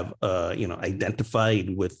who have,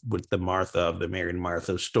 identified with the Martha of the Mary and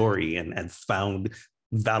Martha story and found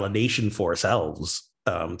validation for ourselves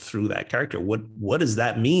through that character, what does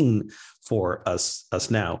that mean for us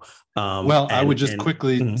now? I would just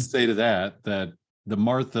quickly say to that the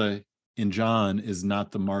Martha in John is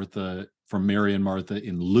not the Martha from Mary and Martha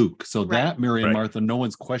in Luke. So that Mary and Martha, no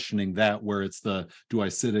one's questioning that, where it's do I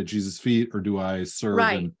sit at Jesus' feet or do I serve?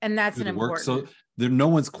 Right. And that's an important. So no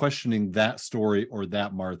one's questioning that story or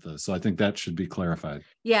that Martha. So I think that should be clarified.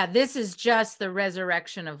 Yeah. This is just the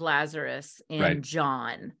resurrection of Lazarus in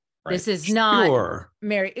John. Right. This is not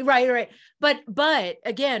Mary. Right. But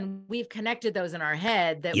again, we've connected those in our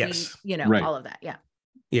head that we, all of that. Yeah.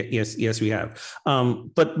 Yes, we have.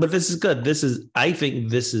 But this is good. I think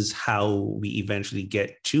this is how we eventually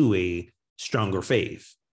get to a stronger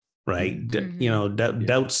faith, right?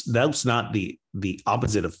 Doubt's not the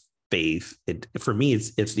opposite of faith. For me,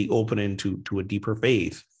 it's the opening to a deeper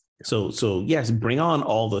faith. So yes, bring on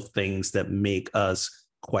all the things that make us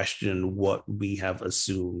question what we have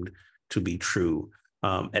assumed to be true,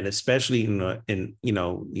 and especially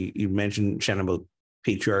you mentioned, Shannon, about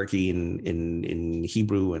patriarchy in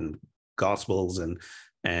Hebrew and Gospels, and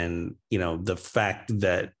the fact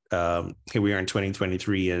that here we are in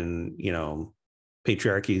 2023 and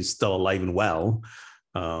patriarchy is still alive and well,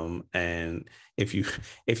 and if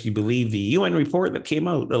you believe the UN report that came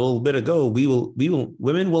out a little bit ago,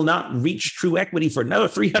 women will not reach true equity for another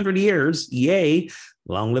 300 years. Yay,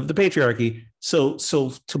 long live the patriarchy. So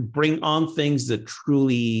to bring on things that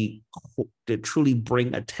truly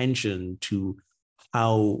bring attention to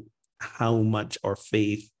how much our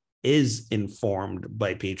faith is informed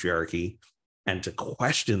by patriarchy, and to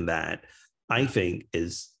question that, I think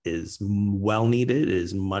is well needed,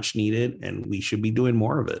 is much needed, and we should be doing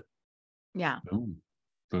more of it. Yeah.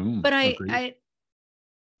 Boom. But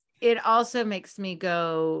it also makes me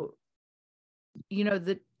go,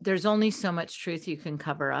 there's only so much truth you can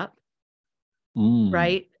cover up,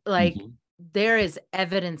 right? Like there is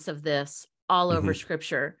evidence of this all over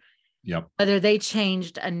scripture. Yep. Whether they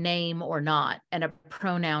changed a name or not, and a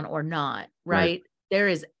pronoun or not, right? There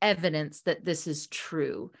is evidence that this is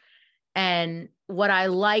true. And what I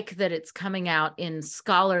like that it's coming out in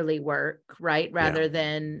scholarly work, right? Rather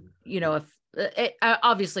than,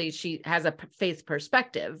 obviously she has a faith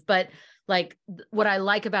perspective, but like what I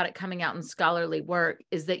like about it coming out in scholarly work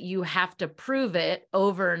is that you have to prove it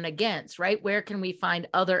over and against, right? Where can we find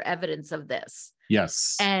other evidence of this?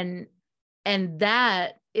 Yes. And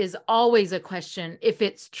that is always a question. If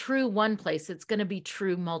it's true one place, it's going to be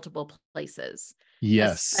true multiple places.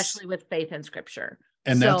 Yes. Especially with faith and scripture.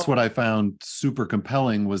 And that's what I found super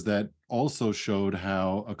compelling, was that also showed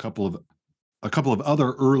how a couple of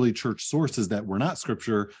other early church sources that were not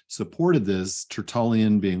scripture supported this,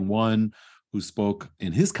 Tertullian being one, who spoke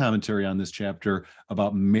in his commentary on this chapter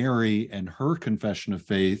about Mary and her confession of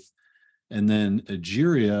faith. And then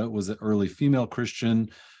Egeria was an early female Christian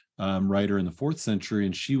writer in the 4th century,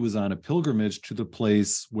 and she was on a pilgrimage to the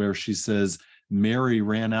place where she says Mary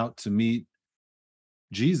ran out to meet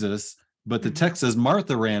Jesus, but the text says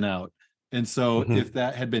Martha ran out. And so if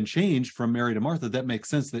that had been changed from Mary to Martha, that makes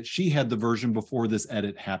sense that she had the version before this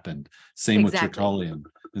edit happened. Same with Tertullian.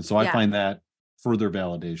 And so I find that further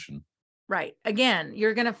validation. Right. Again,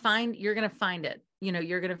 you're going to find it. You know,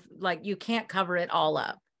 you're going to, like, you can't cover it all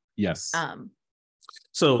up. Yes.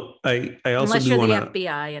 So I also unless do you're want the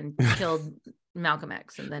FBI and killed Malcolm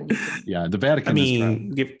X, and then you can... the Vatican. I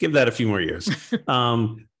mean, give that a few more years.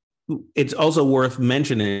 It's also worth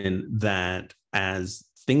mentioning that as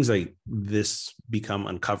things like this become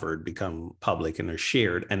uncovered, become public, and are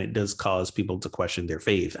shared, and it does cause people to question their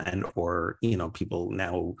faith, and or people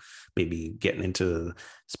now maybe getting into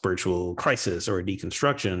spiritual crisis or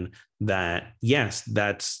deconstruction, that yes,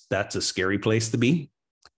 that's a scary place to be.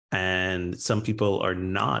 And some people are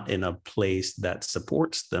not in a place that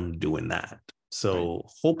supports them doing that. So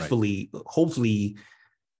hopefully,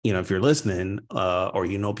 if you're listening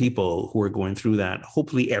or people who are going through that,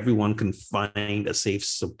 hopefully everyone can find a safe,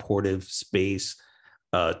 supportive space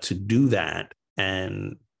to do that.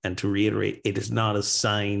 And to reiterate, it is not a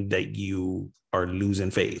sign that you are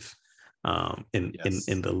losing faith in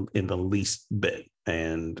the least bit.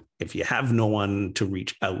 And if you have no one to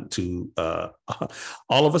reach out to,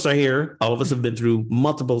 all of us are here. All of us have been through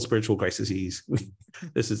multiple spiritual crises.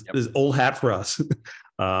 This is old hat for us.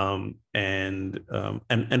 And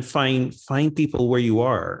find people where you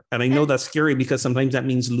are. And I know that's scary because sometimes that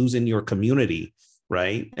means losing your community,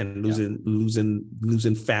 right? And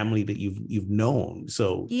losing family that you've known.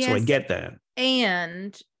 So I get that.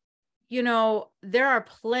 And there are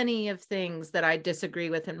plenty of things that I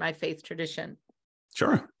disagree with in my faith tradition.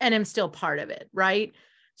 Sure. And I'm still part of it, right?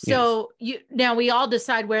 So now we all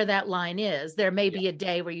decide where that line is. There may be a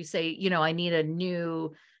day where you say, I need a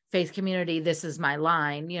new faith community. This is my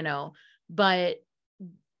line, but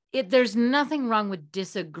there's nothing wrong with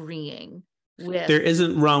disagreeing with. There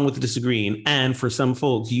isn't wrong with disagreeing. And for some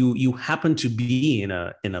folks, you happen to be in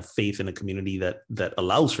a faith, in a community that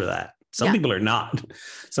allows for that. Some people are not.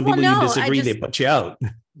 Some people you disagree, they put you out.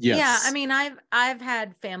 Yes. Yeah. I mean, I've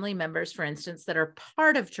had family members, for instance, that are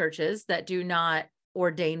part of churches that do not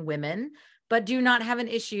ordain women, but do not have an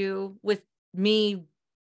issue with me,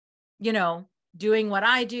 doing what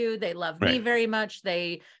I do. They love me very much.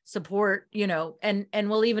 They support, and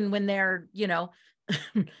will, even when their,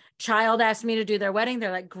 child asked me to do their wedding,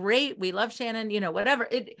 they're like, great, we love Shannon, whatever.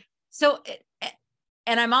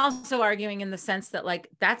 And I'm also arguing in the sense that, like,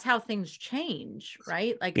 that's how things change,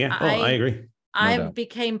 right? Like, I agree. I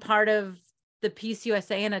became part of the Peace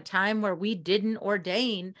USA in a time where we didn't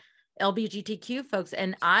ordain LGBTQ folks.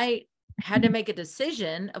 And I had to make a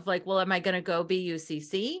decision of like, well, am I going to go be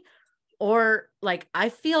UCC? Or like, I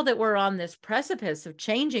feel that we're on this precipice of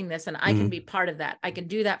changing this, and I can be part of that. I can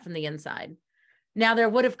do that from the inside. Now, there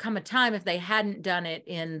would have come a time if they hadn't done it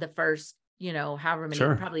in the first, however many,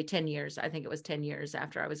 probably 10 years. I think it was 10 years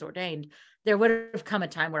after I was ordained. There would have come a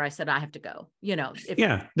time where I said, I have to go,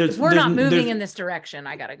 if we're not moving in this direction,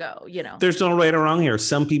 I got to go, There's no right or wrong here.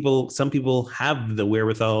 Some people have the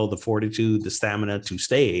wherewithal, the fortitude, the stamina to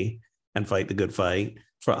stay and fight the good fight.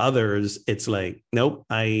 For others, it's like, nope,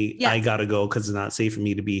 I got to go because it's not safe for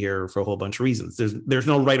me to be here for a whole bunch of reasons. There's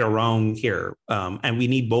no right or wrong here. And we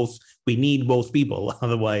need both people.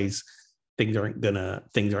 Otherwise, things aren't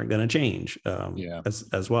gonna change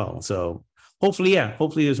as well. So hopefully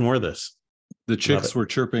there's more of this. The chicks were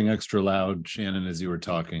chirping extra loud, Shannon, as you were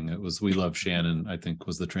talking. It was "We love Shannon," I think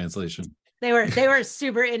was the translation. They were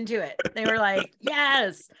super into it. They were like,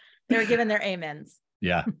 yes. They were giving their amens.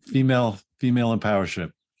 Yeah. Female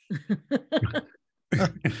empowership.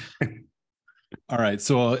 All right.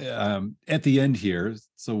 So at the end here,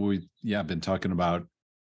 so we been talking about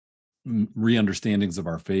re-understandings of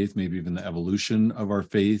our faith, maybe even the evolution of our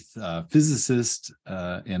faith. Physicist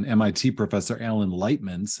and MIT professor Alan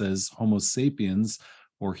Lightman says Homo sapiens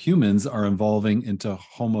or humans are evolving into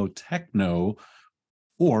Homo techno,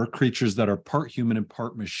 or creatures that are part human and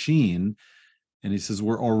part machine. And he says,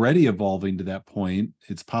 we're already evolving to that point.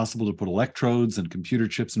 It's possible to put electrodes and computer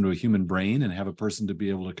chips into a human brain and have a person to be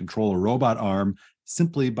able to control a robot arm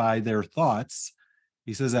simply by their thoughts.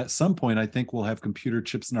 He says, at some point, I think we'll have computer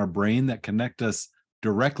chips in our brain that connect us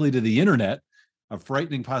directly to the internet, a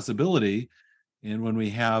frightening possibility. And when we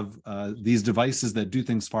have these devices that do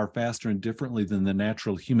things far faster and differently than the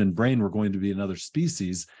natural human brain, we're going to be another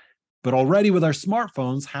species. But already with our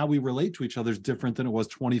smartphones, how we relate to each other is different than it was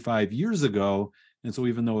 25 years ago. And so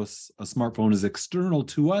even though a smartphone is external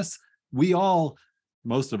to us, we all,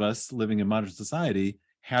 most of us living in modern society,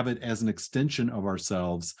 have it as an extension of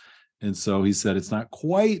ourselves. And so he said it's not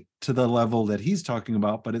quite to the level that he's talking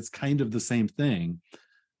about, but it's kind of the same thing.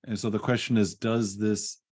 And so the question is, does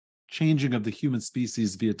this changing of the human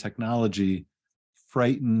species via technology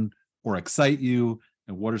frighten or excite you?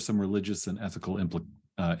 And what are some religious and ethical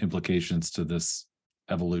implications to this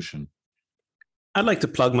evolution? I'd like to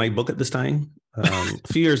plug my book at this time. A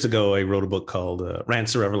few years ago, I wrote a book called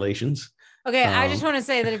Rants to Revelations. Okay, I just want to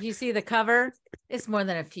say that if you see the cover, it's more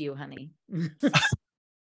than a few, honey.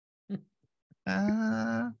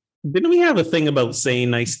 Didn't we have a thing about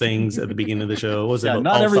saying nice things at the beginning of the show? Was it about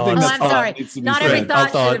not everything I'm sorry. Not every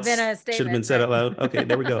thought All should have been a statement. should have been said out loud. Okay,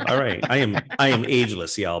 there we go. All right, I am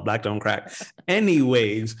ageless, y'all. Black don't crack.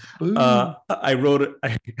 Anyways, I wrote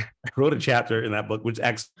a chapter in that book, which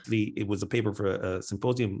actually it was a paper for a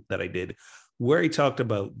symposium that I did, where I talked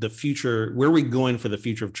about the future, where we're going for the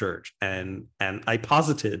future of church, and I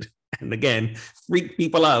posited, and again, freak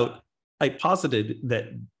people out. I posited that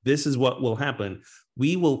this is what will happen.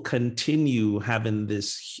 We will continue having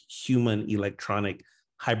this human electronic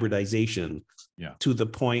hybridization to the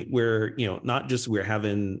point where, not just we're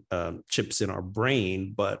having chips in our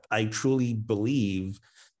brain, but I truly believe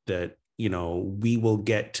that, we will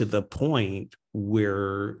get to the point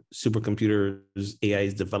where supercomputers, AI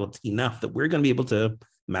is developed enough that we're going to be able to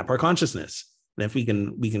map our consciousness. And if we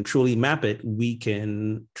can truly map it, we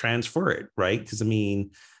can transfer it, right? Because the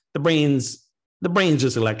brain's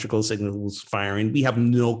just electrical signals firing. We have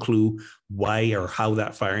no clue why or how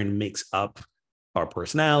that firing makes up our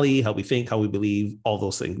personality, how we think, how we believe, all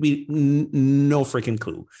those things. No freaking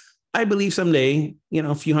clue. I believe someday,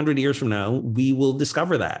 a few hundred years from now, we will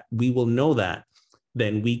discover that. We will know that.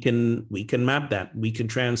 Then we can map that. We can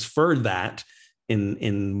transfer that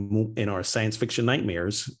in our science fiction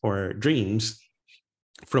nightmares or dreams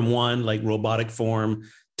from one like robotic form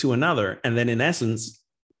to another. And then in essence,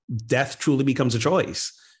 death truly becomes a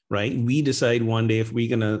choice, right? We decide one day if we're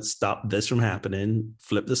going to stop this from happening,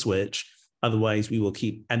 flip the switch. Otherwise, we will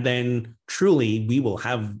keep. And then truly, we will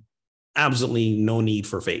have absolutely no need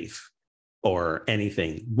for faith or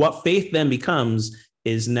anything. What faith then becomes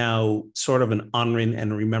is now sort of an honoring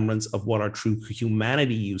and remembrance of what our true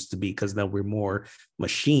humanity used to be, because now we're more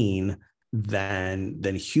machine than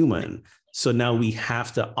human. So now we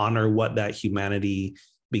have to honor what that humanity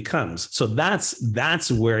becomes. So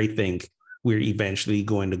that's where I think we're eventually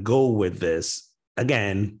going to go with this.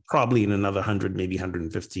 Again, probably in another 100, maybe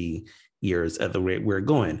 150 years at the rate we're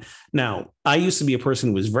going. Now, I used to be a person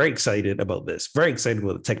who was very excited about this, very excited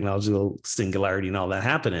about the technological singularity and all that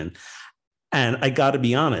happening. And I got to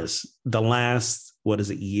be honest, the last,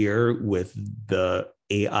 year with the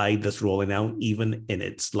AI that's rolling out, even in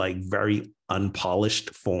its like very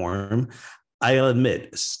unpolished form, I'll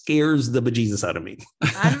admit, scares the bejesus out of me.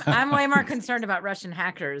 I'm way more concerned about Russian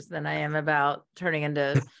hackers than I am about turning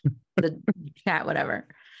into the chat, whatever.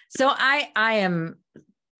 So I am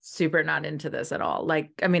super not into this at all. On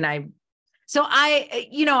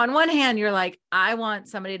one hand, you're like, I want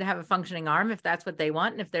somebody to have a functioning arm if that's what they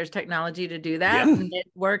want. And if there's technology to do that, and it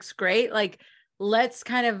works great. Like, let's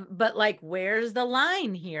but where's the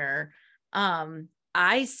line here?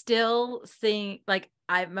 I still think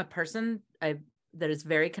I'm a person that is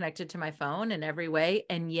very connected to my phone in every way.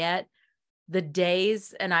 And yet the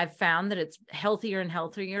days, and I've found that it's healthier and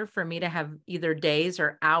healthier for me to have either days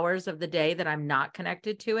or hours of the day that I'm not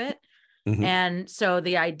connected to it. Mm-hmm. And so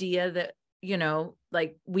the idea that,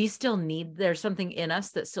 we still there's something in us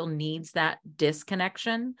that still needs that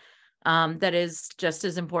disconnection, that is just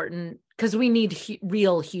as important, because we need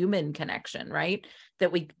real human connection, right?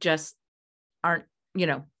 That we just aren't,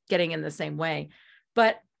 getting in the same way.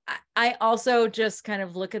 But I also just kind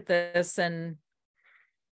of look at this and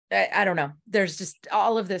I don't know. There's just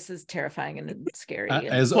all of this is terrifying and scary.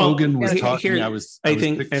 As Ogun was talking, I was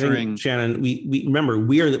think Shannon, we remember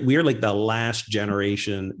we are like the last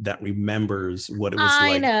generation that remembers what it was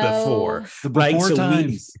like before. The before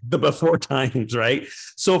times. The before times, right?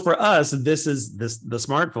 So for us, this is the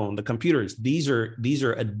smartphone, the computers. These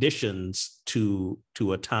are additions to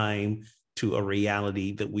a time, to a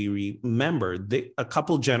reality that we remember. A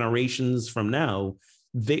couple generations from now,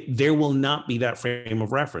 there will not be that frame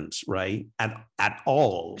of reference, right? At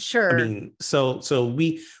all. Sure. I mean, so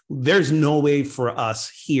there's no way for us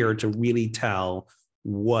here to really tell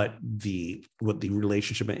what the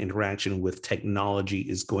relationship and interaction with technology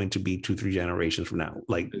is going to be 2-3 generations from now.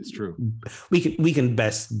 Like, it's true. We can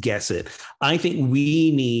best guess it. I think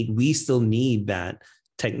we still need that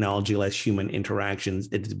technology-less human interactions.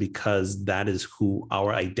 It's because that is who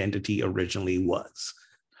our identity originally was.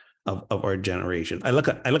 Of our generation. I look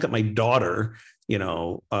at my daughter,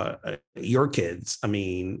 your kids. I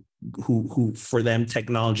mean, who for them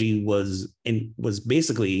technology was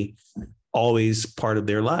basically always part of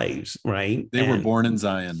their lives, right? They were born in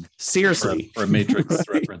Zion. Seriously, for a Matrix right,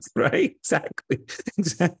 reference, right?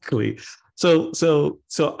 Exactly. So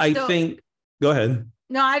I think. Go ahead.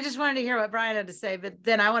 No, I just wanted to hear what Bryan had to say, but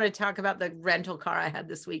then I want to talk about the rental car I had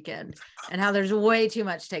this weekend and how there's way too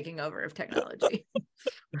much taking over of technology.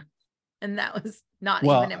 And that was not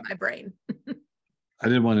even in my brain. I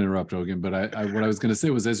didn't want to interrupt, Ogun, but I what I was going to say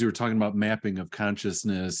was, as you were talking about mapping of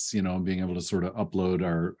consciousness, being able to sort of upload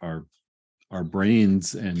our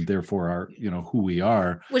brains and therefore our, who we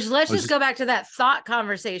are. Which let's just go back to that thought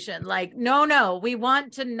conversation. Like, no, we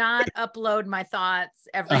want to not upload my thoughts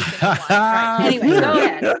every single one. Right. Anyway, go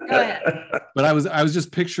ahead. But I was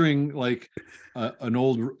just picturing like an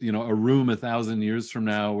old, a room 1,000 years from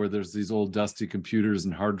now where there's these old dusty computers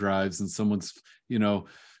and hard drives and someone's,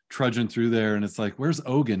 trudging through there and it's like, where's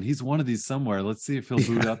Ogun? He's one of these somewhere. Let's see if he'll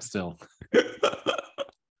boot up still.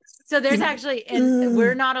 So there's actually, and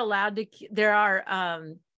we're not allowed to, there are,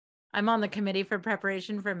 I'm on the committee for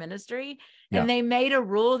preparation for ministry, and they made a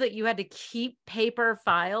rule that you had to keep paper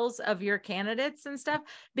files of your candidates and stuff,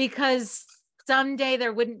 because someday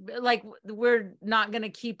there wouldn't, like, we're not going to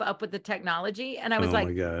keep up with the technology. And I was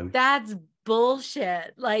that's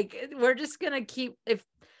bullshit. Like, we're just going to keep, if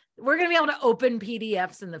we're going to be able to open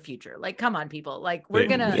PDFs in the future. Like, come on, people. Like, we're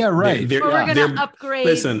going to, we're going to upgrade.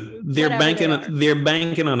 Listen, they're banking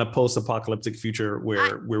on a post-apocalyptic future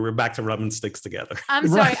where we're back to rubbing sticks together. I'm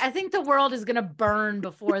sorry. I think the world is going to burn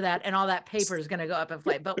before that, and all that paper is going to go up in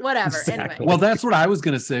flame, but whatever. Exactly. Anyway. Well, that's what I was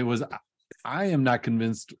going to say was I am not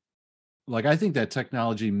convinced. Like, I think that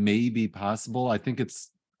technology may be possible. I think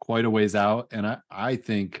it's quite a ways out. And I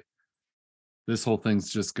think this whole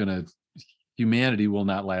thing's just going to, humanity will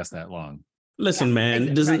not last that long. Listen,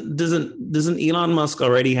 man, doesn't Elon Musk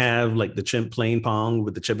already have like the chimp playing pong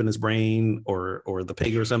with the chip in his brain, or the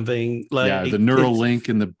pig or something? Like, the neural link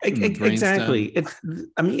in the brain exactly.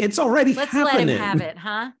 It's already happening. Let's let him have it,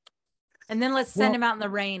 huh? And then let's send him out in the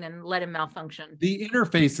rain and let him malfunction. The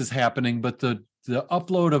interface is happening, but the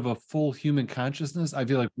upload of a full human consciousness, I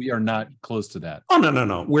feel like we are not close to that. Oh,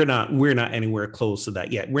 no. We're not anywhere close to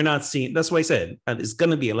that yet. We're not seeing, that's why I said it's going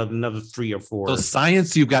to be another 3 or 4. So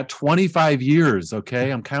science, you've got 25 years. Okay.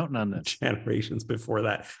 I'm counting on this. Generations before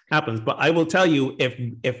that happens. But I will tell you,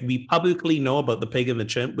 if we publicly know about the pig and the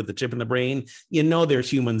chimp with the chip in the brain,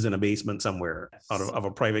 there's humans in a basement somewhere out of a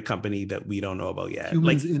private company that we don't know about yet.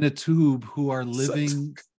 Humans in a tube who are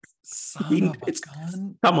living... Come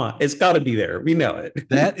on, it's got to be there. We know it.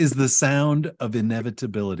 That is the sound of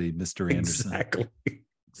inevitability, Mr. Anderson. Exactly.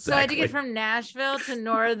 So I had to get from Nashville to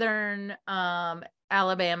northern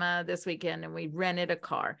Alabama this weekend, and we rented a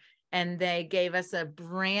car, and they gave us a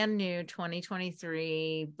brand new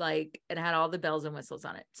 2023, like, it had all the bells and whistles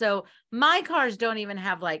on it. So my cars don't even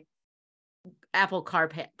have like Apple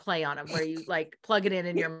CarPlay on them, where you like plug it in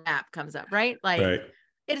and your map comes up, right? Like. Right.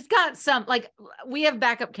 It's got some, like, we have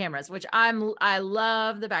backup cameras, which I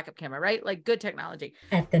love the backup camera, right? Like, good technology.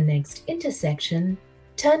 At the next intersection,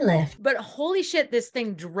 turn left. But holy shit, this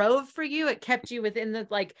thing drove for you. It kept you within the,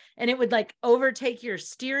 like, and it would like overtake your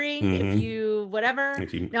steering if you, whatever.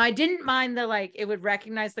 Now, I didn't mind the, like, it would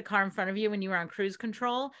recognize the car in front of you when you were on cruise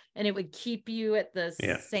control, and it would keep you at the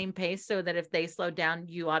same pace so that if they slowed down,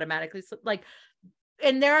 you automatically, like,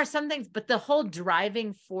 and there are some things, but the whole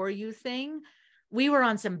driving for you thing, we were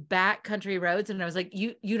on some back country roads, and I was like,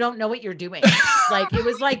 you don't know what you're doing. Like, it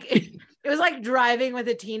was like driving with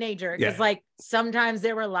a teenager. Because like sometimes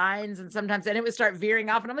there were lines, and it would start veering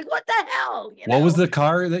off, and I'm like, what the hell? What was the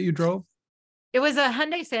car that you drove? It was a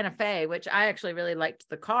Hyundai Santa Fe, which I actually really liked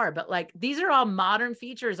the car, but like these are all modern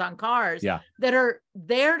features on cars that are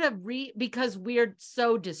there to because we're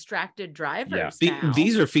so distracted drivers now.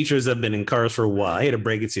 These are features that have been in cars for a while. I had to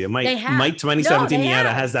break it to you. My 2017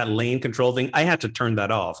 Miata has that lane control thing. I had to turn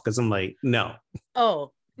that off because I'm like, no.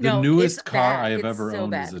 Oh, the newest car I have ever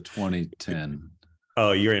owned is a 2010.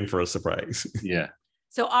 Oh, you're in for a surprise. Yeah.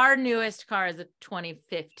 So our newest car is a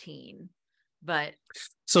 2015,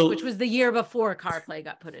 which was the year before CarPlay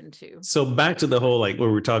got put into. So back to the whole, like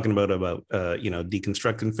what we're talking about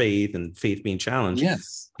deconstructing faith and faith being challenged.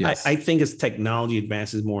 Yes. I think as technology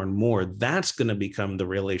advances more and more, that's going to become the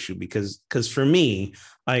real issue because for me,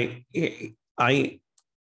 I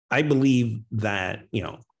believe that,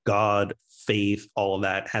 God, faith, all of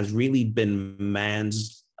that has really been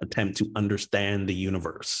man's attempt to understand the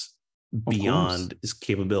universe beyond his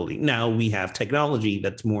capability. Now we have technology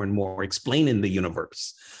that's more and more explaining the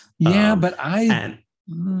universe. Yeah, but I'll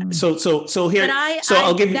give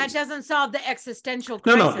you that doesn't solve the existential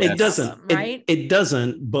crisis. No, it doesn't. Right? It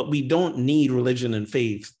doesn't, but we don't need religion and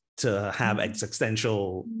faith to have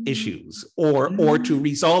existential issues or to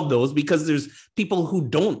resolve those, because there's people who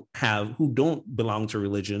don't belong to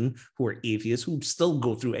religion, who are atheists, who still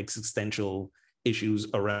go through existential issues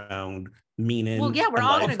around meaning. Well, yeah, we're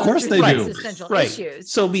all going to go through existential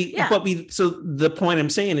issues. So the point I'm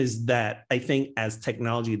saying is that I think as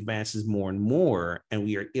technology advances more and more, and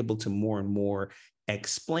we are able to more and more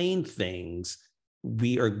explain things,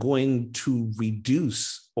 we are going to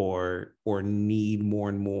reduce or need more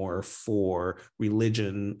and more for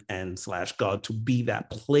religion and / God to be that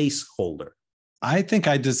placeholder. I think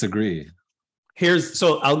I disagree.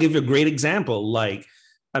 So I'll give you a great example.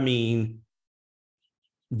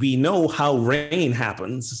 We know how rain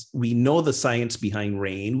happens. We know the science behind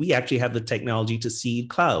rain. We actually have the technology to see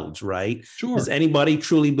clouds, right? Sure. Does anybody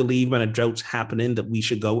truly believe when a drought's happening that we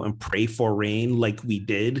should go and pray for rain like we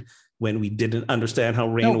did when we didn't understand how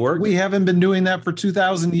rain worked? We haven't been doing that for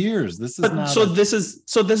 2,000 years. This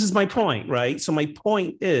is my point, right? So my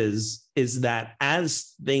point is that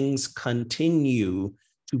as things continue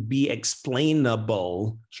to be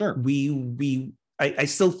explainable, sure, I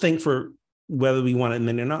still think, for whether we want to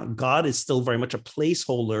admit it or not, God is still very much a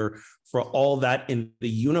placeholder for all that in the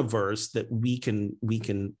universe that we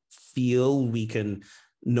can feel, we can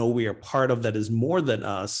know we are part of, that is more than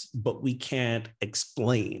us, but we can't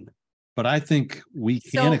explain. But I think we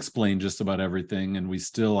can explain just about everything, and we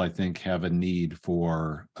still, I think, have a need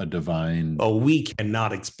for a divine. Oh, we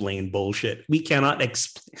cannot explain bullshit. We cannot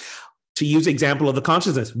to use example of the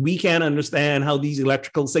consciousness, we can't understand how these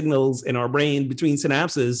electrical signals in our brain between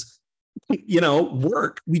synapses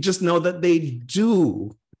work. We just know that they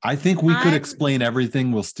do. I think we could explain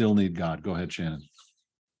everything. We'll still need God. Go ahead, Shannon.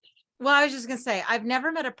 Well, I was just going to say, I've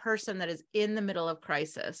never met a person that is in the middle of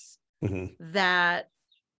crisis that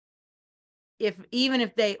even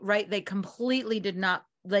if they completely didn't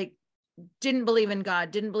believe in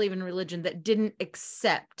God, didn't believe in religion, that didn't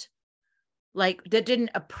accept, that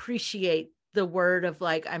didn't appreciate the word of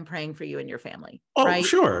I'm praying for you and your family. Oh, right?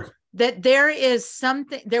 Sure. That there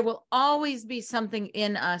will always be something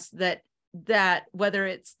in us that whether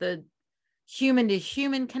it's the human to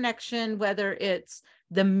human connection, whether it's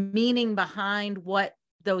the meaning behind what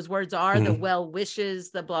those words are, the well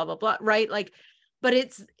wishes, the blah, blah, blah, right?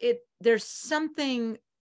 But there's something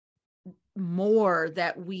more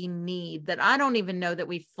that we need that I don't even know that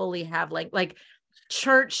we fully have. Like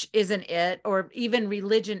church isn't it, or even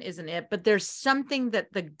religion isn't it, but there's something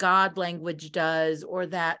that the God language does, or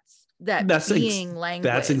that's being language.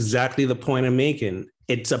 That's exactly the point I'm making.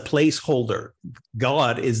 It's a placeholder.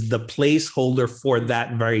 God is the placeholder for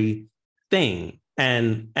that very thing.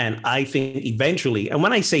 And I think eventually, and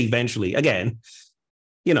when I say eventually, again,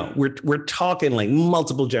 we're talking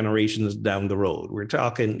multiple generations down the road. We're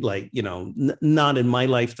talking not in my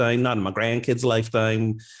lifetime, not in my grandkids'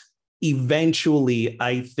 lifetime. Eventually,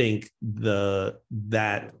 I think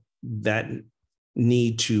that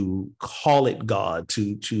need to call it God,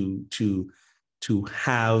 to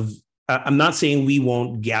have. I'm not saying we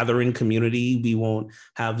won't gather in community. We won't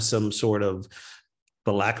have some sort of,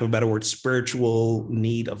 for lack of a better word, spiritual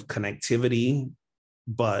need of connectivity.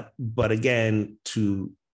 But again,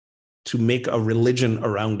 to make a religion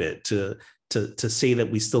around it, to say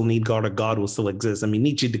that we still need God or God will still exist. I mean,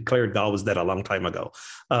 Nietzsche declared God was dead a long time ago.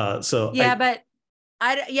 But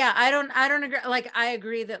I don't agree. I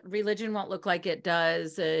agree that religion won't look like it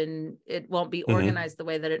does, and it won't be organized the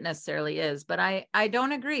way that it necessarily is. But I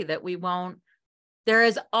don't agree that we won't. There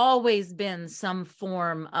has always been some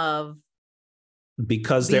form of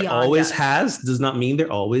because there beyond always us. has does not mean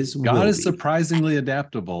there always God will is be. surprisingly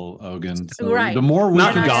adaptable, Ogun. So Right. the more we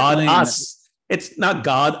Not can God, explain, us. It's not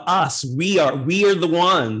God, us. We are the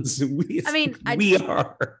ones. We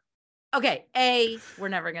are. Okay, we're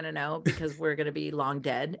never going to know because we're going to be long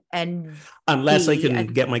dead. And unless I B, can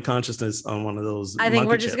get my consciousness on one of those. I think monkey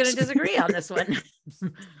we're just going to chips. disagree on this one.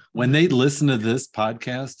 when they listen to this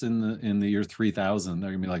podcast in the year 3000,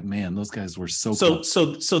 they're gonna be like, man, those guys were so cool.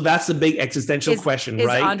 So that's the big existential question, is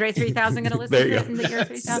right? Andre 3000 going to listen to it in the year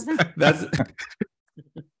 3000?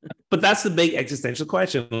 But that's the big existential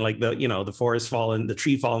question. Like the forest falling, the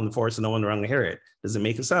tree falling in the forest, and no one around to hear it. Does it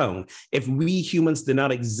make a sound? If we humans did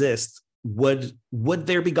not exist, would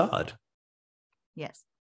there be God? Yes.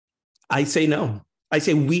 I say no. I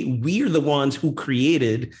say we are the ones who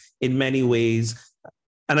created in many ways,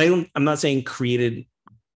 and I'm not saying created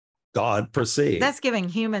God per se. That's giving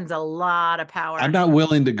humans a lot of power. I'm not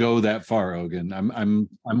willing to go that far, Ogun. I'm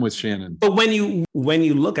with Shannon. But when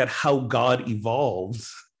you look at how God evolved,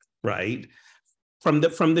 right? From the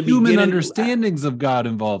human beginning, understandings of God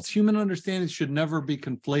involves human understandings should never be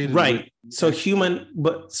conflated. Right. So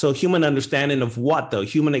human understanding of what though?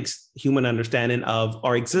 Human understanding of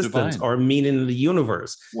our existence, Divine. our meaning in the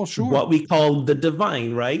universe. Well, sure. What we call the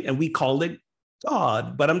divine, right? And we called it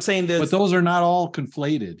God. But I'm saying this. But those are not all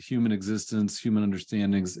conflated. Human existence, human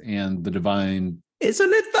understandings, and the divine.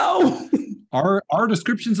 Isn't it though? Our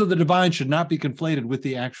descriptions of the divine should not be conflated with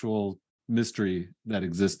the actual mystery that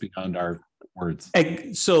exists beyond our words.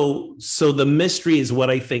 So the mystery is what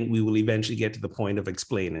I think we will eventually get to the point of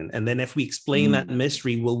explaining. And then if we explain that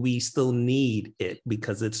mystery, will we still need it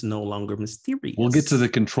because it's no longer mysterious? We'll get to the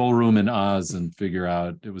control room in Oz and figure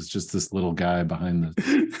out it was just this little guy behind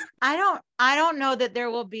the. I don't know that there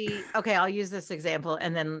will be. Okay, I'll use this example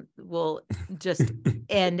and then we'll just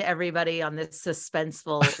end everybody on this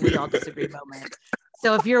suspenseful we all disagree moment.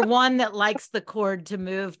 So if you're one that likes the chord to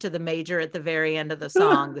move to the major at the very end of the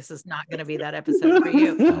song, this is not going to be that episode for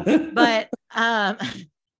you. But I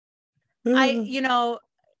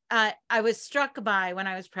was struck by when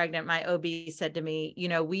I was pregnant, my OB said to me,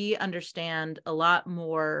 we understand a lot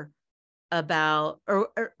more about, or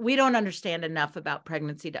we don't understand enough about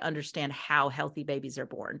pregnancy to understand how healthy babies are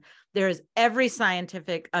born. There's every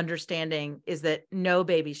scientific understanding is that no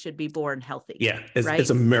baby should be born healthy. Yeah, right?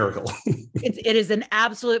 It's a miracle. It is an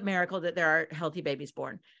absolute miracle that there are healthy babies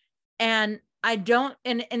born. And I don't,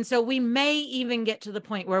 and so we may even get to the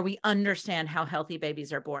point where we understand how healthy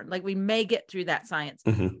babies are born. Like we may get through that science.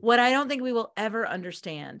 Mm-hmm. What I don't think we will ever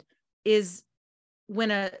understand is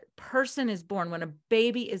when a person is born, when a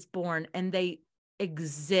baby is born and they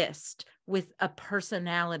exist with a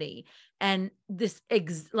personality and this,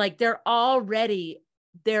 like they're already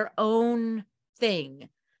their own thing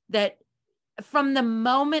that from the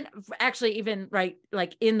moment, actually even right,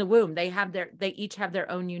 like in the womb, they each have their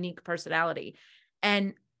own unique personality.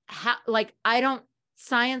 And how, like,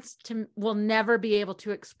 science will never be able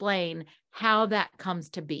to explain how that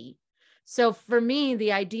comes to be. So for me,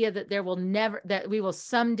 the idea that we will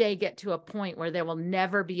someday get to a point where there will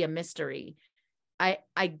never be a mystery, I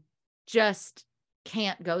just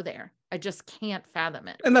can't go there. I just can't fathom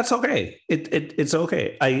it. And that's okay. It's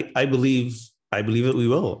okay. I believe that we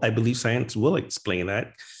will. I believe science will explain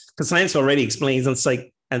that because science already explains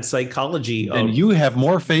and psychology. And you have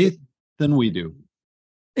more faith than we do.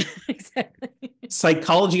 Exactly.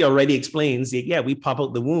 Psychology already explains that, yeah, we pop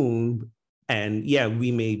out the womb. And yeah,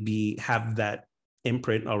 we may have that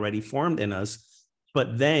imprint already formed in us,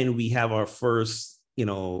 but then we have our first,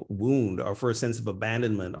 wound, our first sense of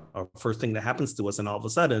abandonment, our first thing that happens to us. And all of a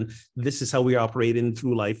sudden, this is how we operate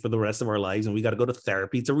through life for the rest of our lives. And we got to go to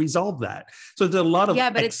therapy to resolve that. So there's a lot of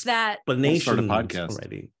it's that explanation we'll start a podcast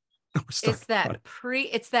already.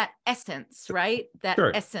 It's that essence, right? That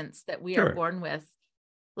essence that we are born with.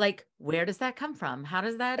 Like, where does that come from? How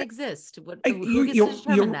does that exist? Who gets to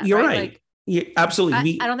determine that? You're right. Like, yeah,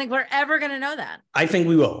 absolutely. I don't think we're ever going to know that. I think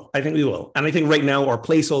we will. And I think right now our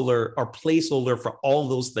placeholder for all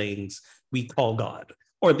those things we call God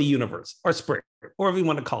or the universe or spirit, or whatever you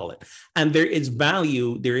want to call it. And there is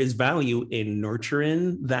value in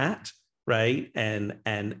nurturing that, right? And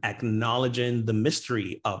acknowledging the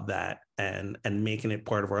mystery of that and making it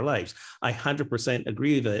part of our lives. I 100%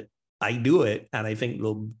 agree that I do it. And I think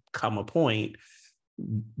there'll come a point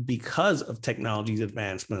because of technology's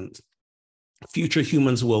advancement, future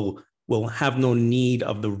humans will have no need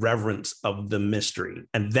of the reverence of the mystery.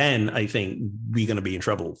 And then I think we're going to be in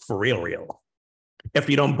trouble for real. If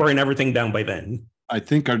you don't burn everything down by then. I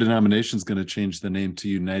think our denomination is going to change the name to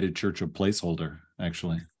United Church of Placeholder,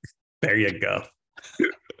 actually. There you go.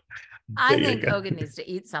 I There you think go. Ogun needs to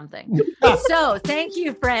eat something. So thank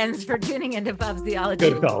you, friends, for tuning into Bub's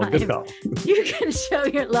Theology. Good call. Live. Good call. You can show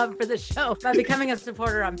your love for the show by becoming a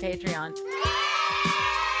supporter on Patreon.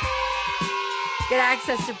 Get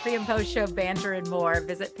access to pre and post show banter and more.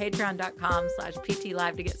 Visit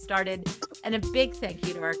patreon.com/PTLive to get started. And a big thank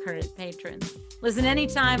you to our current patrons. Listen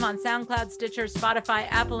anytime on SoundCloud, Stitcher, Spotify,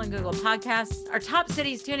 Apple, and Google Podcasts. Our top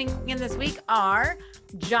cities tuning in this week are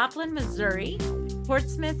Joplin, Missouri,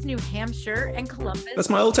 Portsmouth, New Hampshire, and Columbus. That's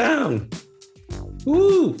my old town.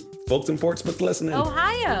 Woo! Folks in Portsmouth listening.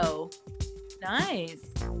 Ohio. Nice.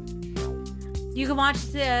 You can watch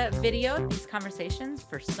the video of these conversations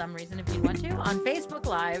for some reason if you want to on Facebook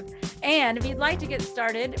Live. And if you'd like to get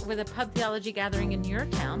started with a pub theology gathering in your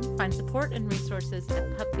town, find support and resources at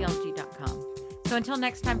pubtheology.com. So until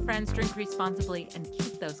next time, friends, drink responsibly and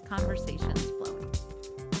keep those conversations flowing.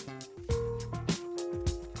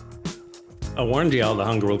 I warned y'all the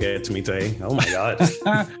hunger will get to me today. Oh my God.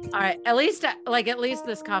 All right. At least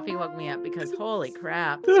this coffee woke me up because holy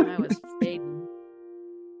crap, I was fading.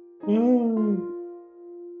 Mm.